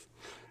itself.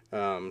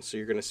 So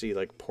you're going to see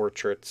like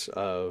portraits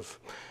of,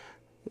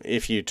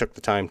 if you took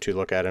the time to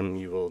look at them,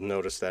 you will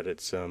notice that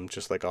it's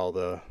just like all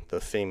the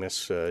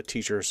famous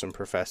teachers and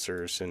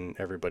professors and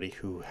everybody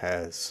who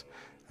has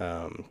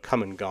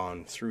come and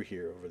gone through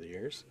here over the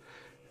years.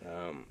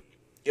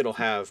 It'll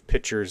have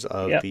pictures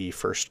of the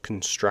first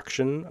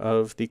construction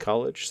of the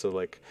college. So,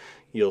 like,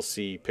 you'll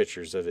see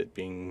pictures of it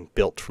being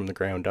built from the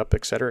ground up,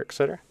 et cetera, et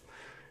cetera.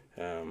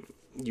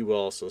 You will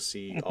also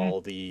see all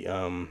the,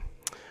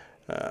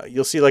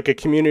 you'll see, like, a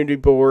community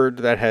board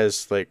that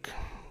has, like,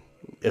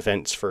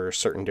 events for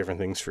certain different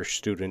things for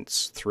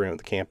students throughout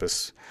the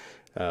campus,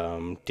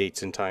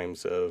 dates and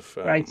times of,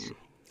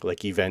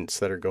 like, events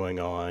that are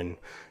going on,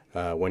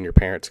 when your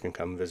parents can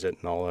come visit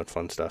and all that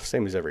fun stuff.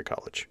 Same as every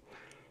college.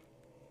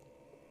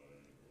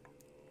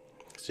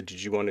 So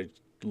did you want to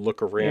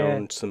look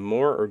around some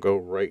more or go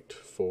right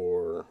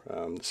for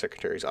the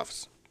secretary's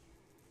office?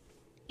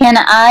 Can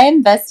I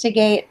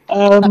investigate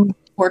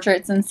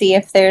portraits and see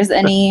if there's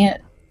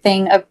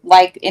anything of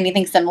like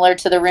anything similar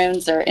to the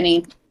runes or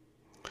any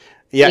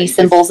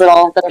symbols at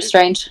all that are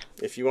strange?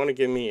 If you want to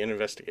give me an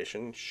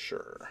investigation,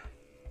 sure.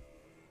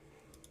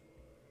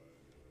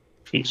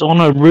 She's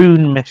on a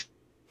rune mission.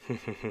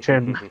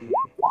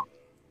 All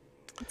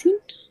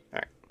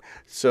right.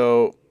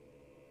 So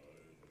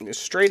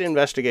straight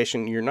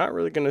investigation, you're not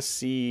really going to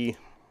see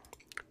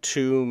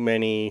too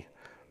many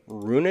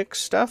runic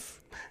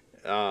stuff.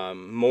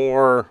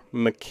 More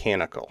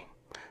mechanical.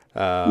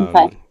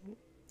 Okay.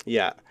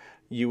 Yeah.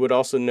 You would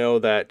also know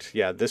that,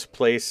 this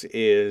place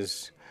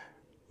is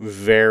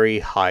very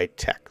high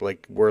tech.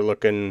 Like, we're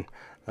looking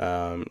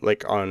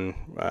like on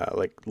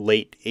like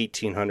late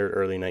 1800,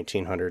 early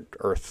 1900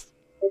 Earth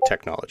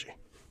technology.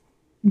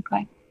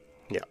 Okay.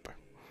 Yep.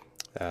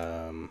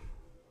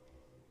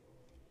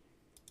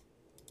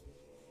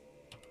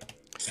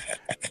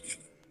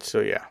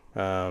 So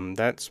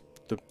that's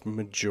the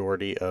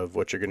majority of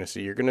what you're going to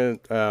see. You're going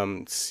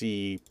to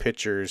see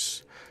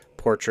pictures,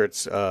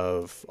 portraits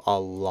of a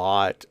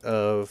lot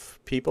of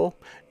people.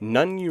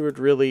 None you would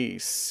really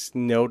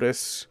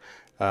notice,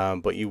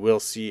 but you will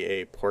see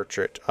a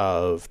portrait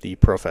of the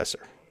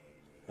professor.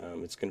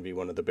 It's going to be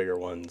one of the bigger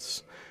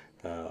ones.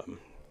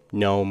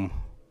 Gnome.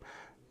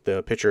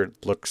 The picture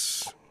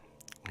looks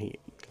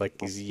like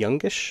he's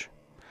youngish.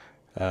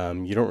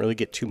 You don't really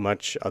get too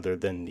much other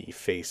than the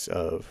face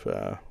of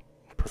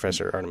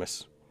Professor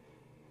Artemis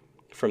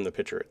from the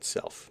picture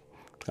itself.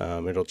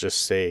 It'll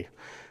just say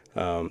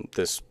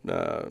this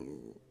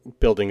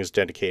building is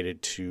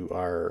dedicated to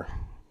our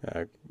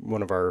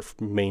one of our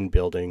main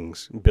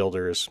builders,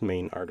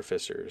 main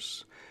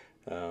artificers.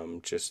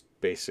 Just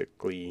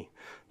basically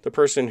the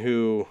person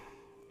who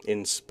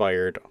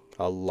inspired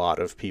a lot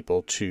of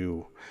people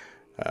to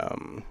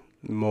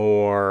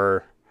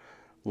more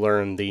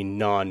learn the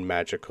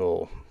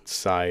non-magical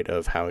side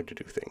of how to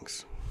do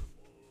things.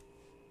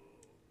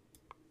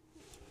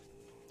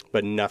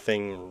 But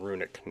nothing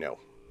runic, no.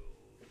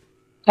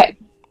 Okay.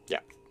 Yeah.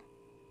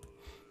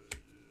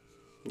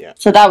 Yeah.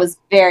 So that was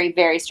very,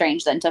 very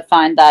strange then to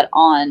find that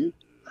on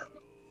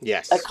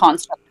Yes. a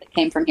construct that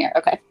came from here.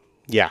 Okay.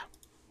 Yeah.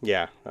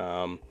 Yeah.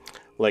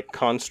 Like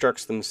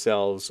constructs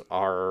themselves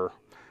are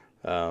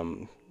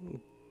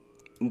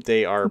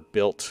they are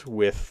built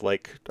with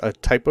like a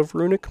type of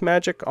runic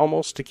magic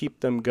almost to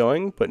keep them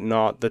going, but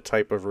not the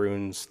type of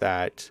runes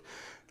that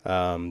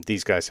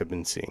these guys have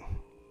been seeing.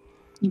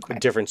 Okay. A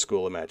different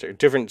school of magic,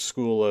 different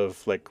school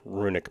of like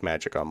runic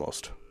magic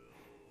almost.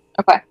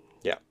 Okay.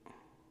 Yeah.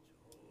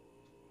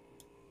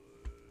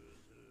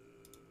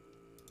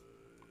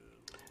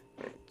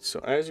 So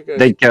as you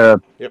guys,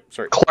 yep.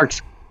 Sorry.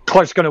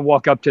 Clark's going to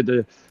walk up to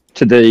the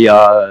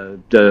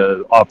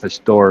office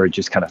door, and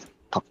just kind of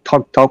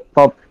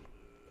talk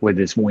with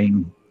his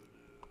wing.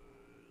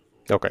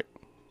 Okay.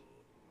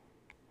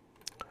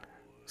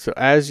 So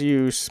as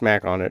you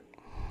smack on it,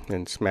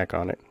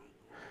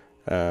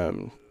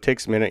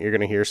 takes a minute. You're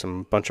going to hear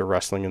some bunch of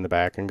rustling in the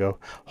back and go,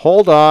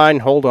 hold on.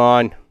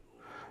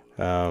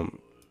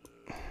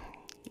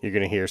 You're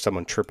going to hear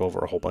someone trip over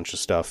a whole bunch of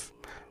stuff,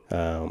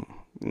 and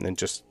then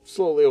just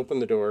slowly open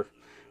the door,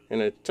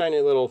 and a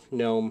tiny little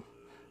gnome.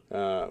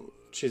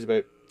 She's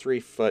about 3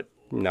 foot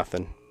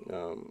nothing.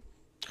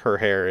 Her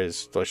hair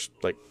is just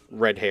like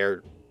red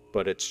hair,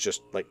 but it's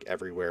just like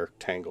everywhere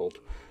tangled.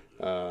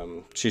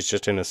 She's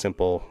just in a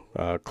simple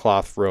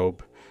cloth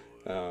robe,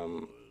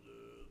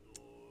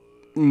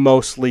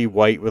 mostly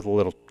white with a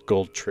little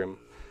gold trim.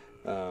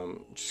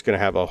 She's gonna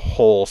have a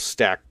whole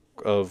stack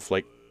of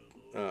like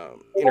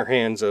in her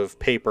hands of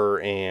paper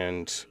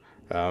and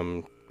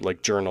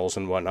like journals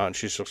and whatnot. And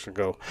she's just gonna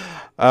go,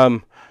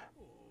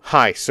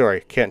 hi,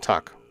 sorry, can't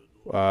talk.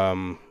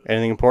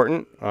 Anything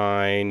important?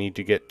 I need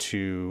to get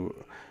to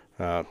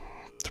the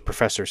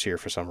professor's here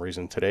for some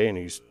reason today, and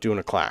he's doing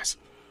a class.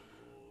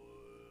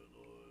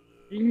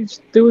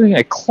 He's doing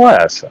a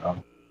class, huh?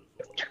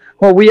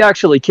 Well, we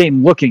actually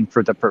came looking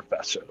for the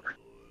professor.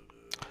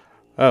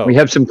 Oh, We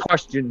have some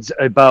questions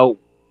about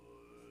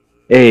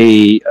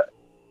a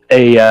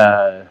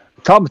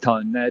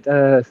automaton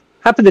that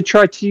happened to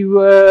try to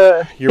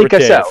you're with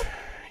take us Dave. out.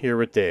 You're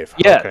with Dave.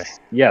 Yes, Okay.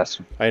 yes.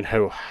 I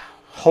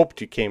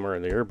hoped you came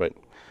earlier, but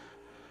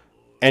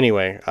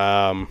anyway,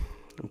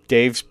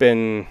 Dave's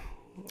been.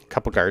 A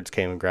couple guards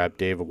came and grabbed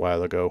Dave a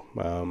while ago.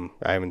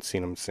 I haven't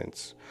seen him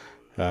since.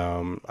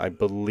 I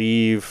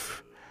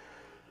believe.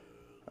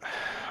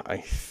 I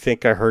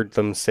think I heard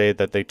them say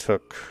that they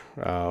took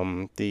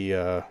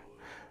the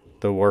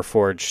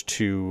Warforged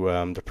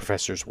to the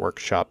professor's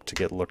workshop to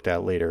get looked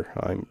at later.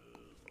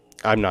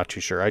 I'm not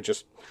too sure.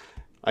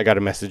 I got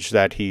a message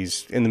that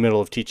he's in the middle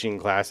of teaching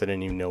class. I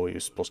didn't even know he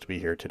was supposed to be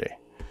here today.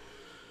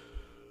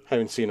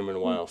 Haven't seen him in a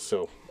while,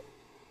 so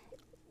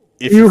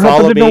if you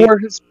follow happen to me, know where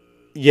his...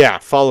 yeah,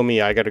 follow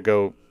me. I got to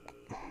go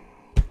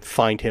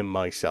find him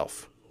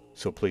myself.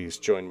 So please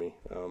join me.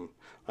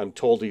 I'm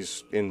told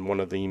he's in one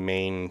of the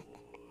main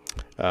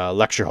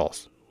lecture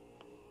halls.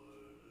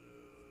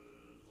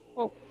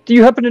 Well, do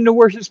you happen to know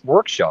where his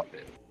workshop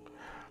is?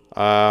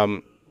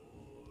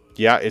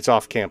 Yeah, it's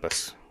off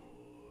campus.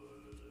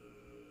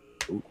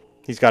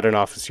 He's got an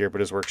office here, but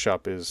his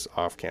workshop is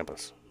off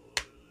campus.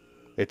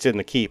 It's in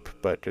the keep,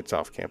 but it's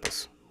off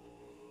campus.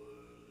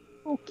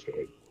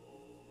 Okay.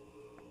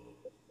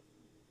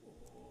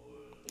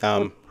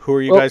 Who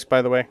are you guys,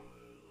 by the way?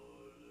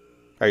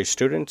 Are you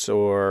students,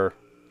 or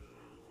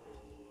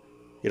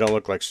you don't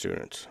look like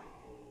students?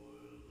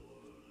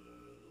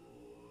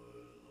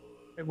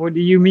 What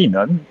do you mean?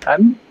 I'm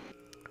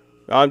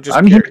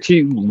I'm here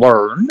to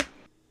learn.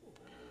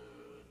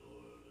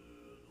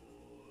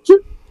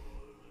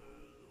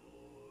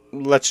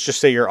 Let's just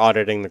say you're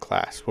auditing the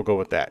class. We'll go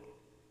with that.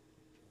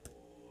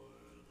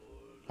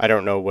 I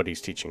don't know what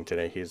he's teaching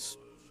today.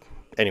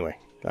 Anyway,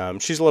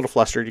 she's a little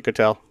flustered, you could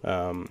tell.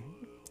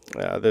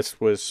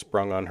 This was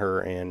sprung on her,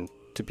 and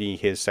to be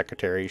his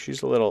secretary,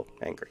 she's a little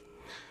angry.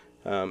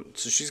 So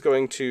she's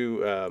going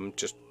to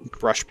just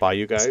brush by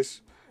you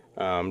guys,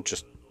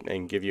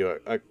 and give you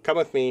a come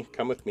with me,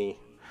 come with me.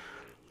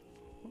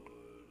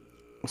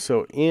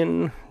 So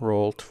in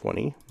roll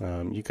 20,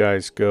 you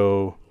guys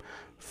go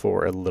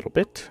for a little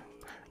bit.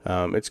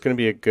 It's going to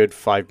be a good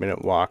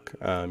 5-minute walk.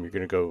 You're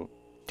going to go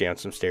down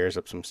some stairs,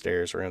 up some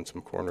stairs, around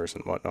some corners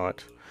and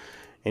whatnot.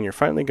 And you're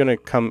finally going to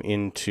come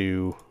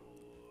into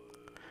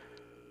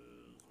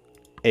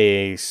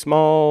a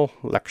small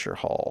lecture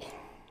hall.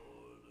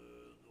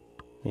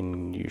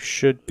 And you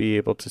should be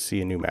able to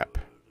see a new map.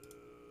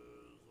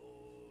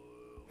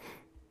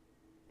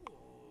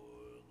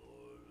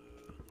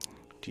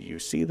 Do you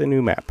see the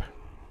new map?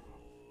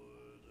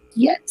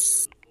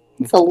 Yes.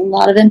 It's a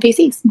lot of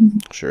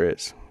NPCs. Sure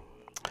is.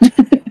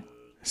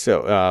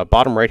 So,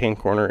 bottom right-hand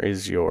corner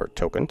is your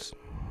tokens.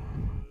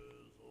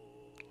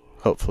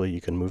 Hopefully you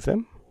can move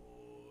them.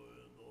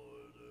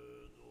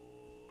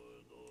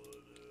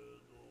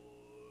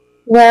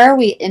 Where are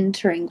we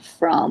entering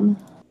from?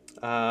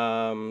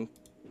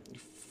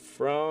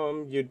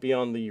 You'd be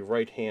on the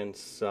right-hand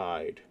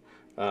side.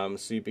 So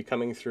you'd be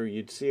coming through,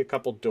 you'd see a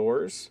couple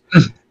doors,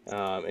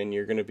 and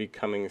you're going to be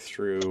coming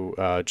through,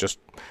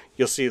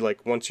 you'll see,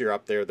 like, once you're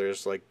up there,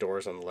 there's, like,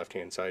 doors on the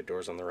left-hand side,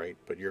 doors on the right,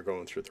 but you're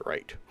going through the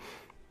right.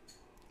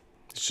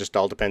 It just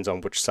all depends on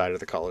which side of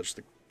the college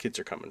the kids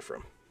are coming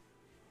from.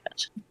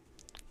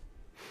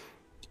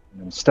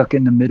 I'm stuck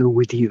in the middle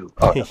with you.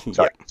 Oh, no,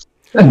 sorry.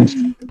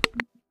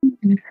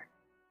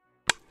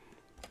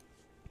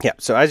 Yeah,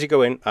 so as you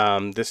go in,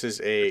 this is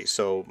you're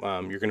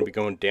going to be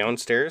going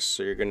downstairs,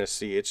 so you're going to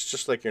see, it's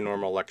just like your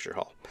normal lecture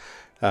hall.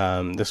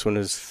 This one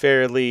is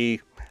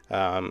fairly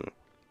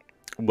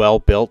well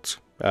built,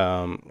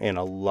 and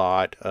a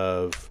lot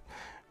of,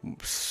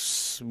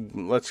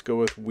 let's go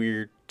with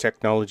weird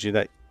technology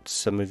that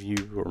some of you,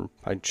 or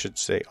I should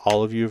say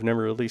all of you, have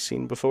never really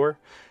seen before.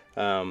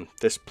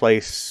 This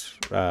place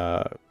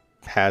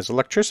has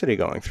electricity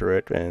going through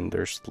it, and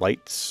there's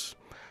lights.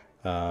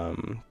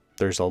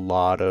 There's a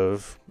lot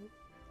of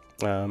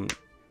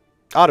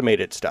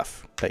automated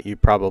stuff that you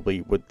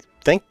probably would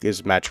think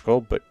is magical,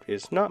 but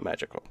is not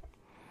magical.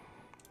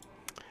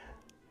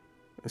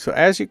 So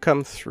as you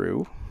come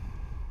through,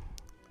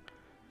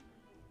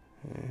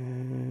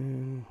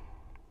 and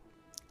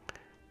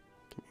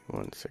give me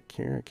one sec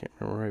here. I can't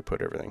remember where I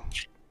put everything.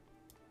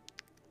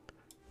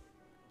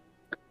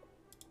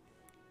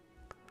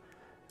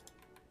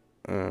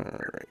 All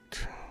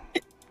right.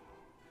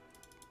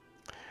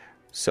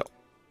 So,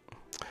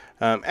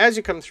 as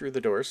you come through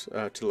the doors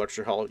to the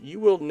lecture hall, you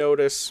will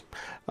notice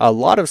a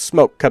lot of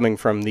smoke coming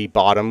from the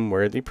bottom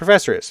where the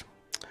professor is.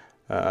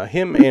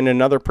 Him and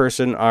another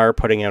person are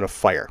putting out a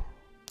fire.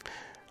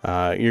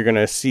 You're going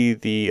to see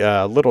the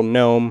little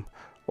gnome,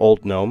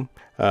 old gnome,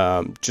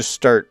 just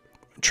start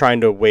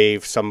trying to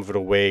wave some of it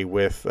away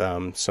with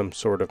some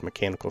sort of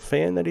mechanical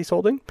fan that he's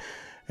holding.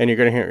 And you're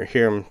going to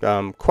hear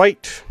him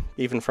quite,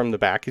 even from the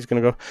back, he's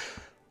going to go,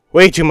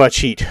 "Way too much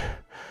heat.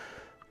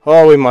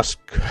 Oh, we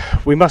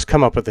must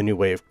come up with a new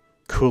way of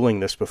cooling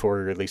this before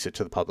we release it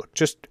to the public.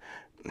 Just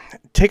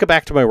take it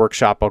back to my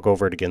workshop. I'll go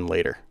over it again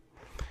later."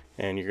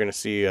 And you're going to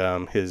see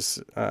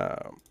his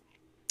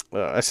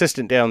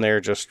assistant down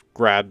there just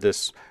grab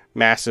this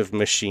massive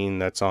machine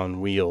that's on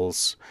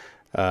wheels.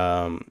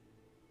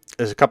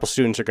 There's a couple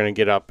students are going to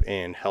get up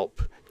and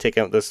help take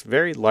out this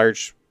very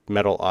large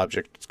metal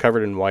object. It's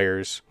covered in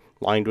wires,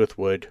 lined with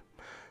wood,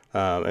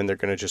 and they're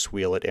going to just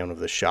wheel it out of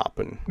the shop.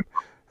 And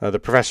the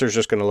professor's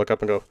just going to look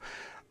up and go,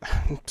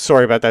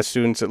 "Sorry about that,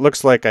 students. It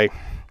looks like I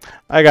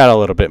got a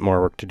little bit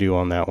more work to do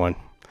on that one.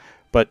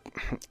 But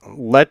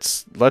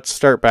let's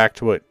start back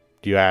to what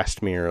you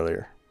asked me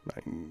earlier.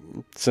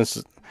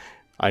 Since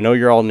I know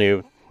you're all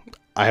new,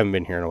 I haven't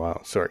been here in a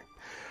while. Sorry.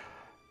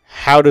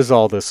 How does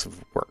all this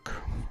work?"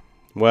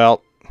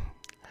 Well,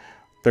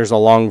 there's a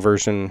long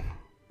version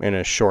and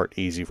a short,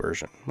 easy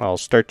version. I'll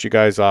start you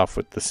guys off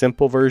with the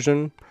simple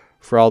version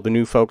for all the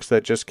new folks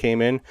that just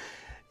came in.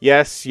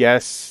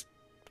 Yes,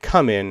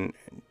 come in.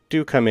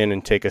 Do come in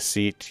and take a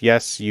seat.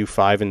 Yes, you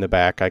 5 in the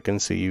back, I can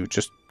see you.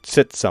 Just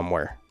sit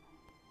somewhere.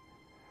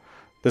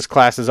 This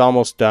class is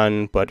almost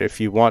done, but if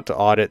you want to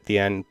audit the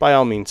end, by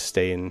all means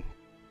stay and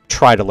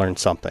try to learn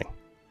something.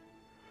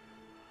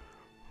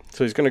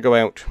 So he's going to go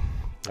out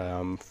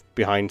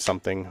behind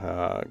something.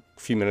 A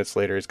few minutes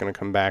later, he's going to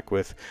come back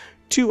with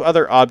 2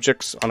 other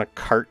objects on a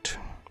cart,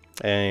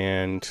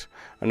 and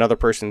another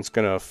person's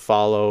going to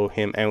follow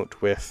him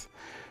out with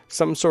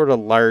some sort of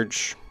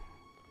large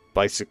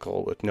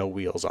bicycle with no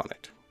wheels on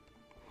it.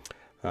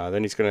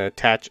 Then he's going to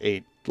attach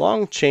a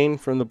long chain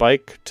from the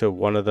bike to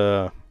one of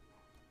the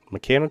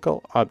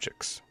mechanical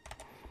objects.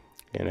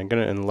 And I'm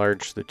going to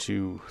enlarge the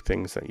 2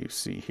 things that you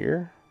see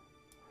here.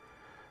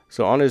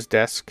 So on his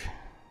desk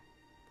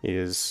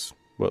is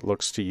what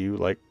looks to you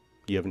like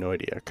you have no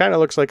idea. It kind of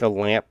looks like a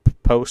lamp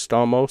post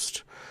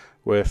almost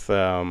with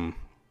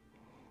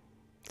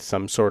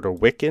some sort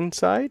of wick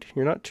inside.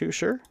 You're not too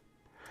sure.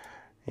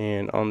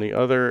 And on the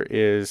other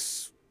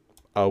is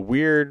a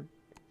weird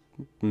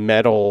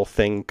metal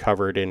thing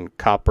covered in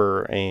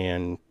copper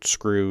and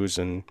screws,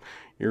 and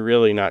you're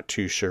really not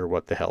too sure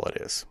what the hell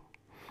it is.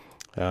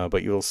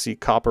 But you'll see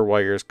copper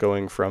wires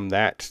going from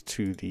that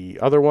to the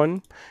other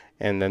one,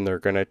 and then they're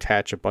going to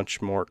attach a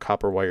bunch more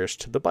copper wires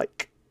to the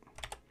bike.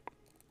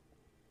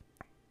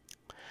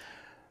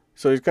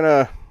 So he's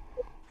going to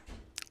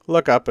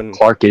look up and...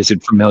 Clark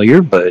isn't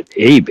familiar, but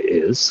Abe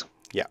is.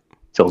 Yeah.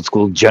 It's old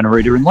school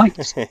generator and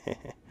lights.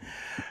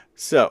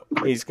 So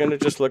he's going to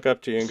just look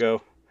up to you and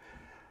go,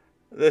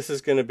 "This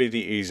is going to be the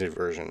easy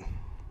version."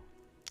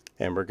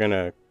 And we're going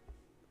to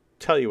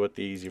tell you what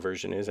the easy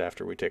version is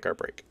after we take our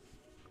break.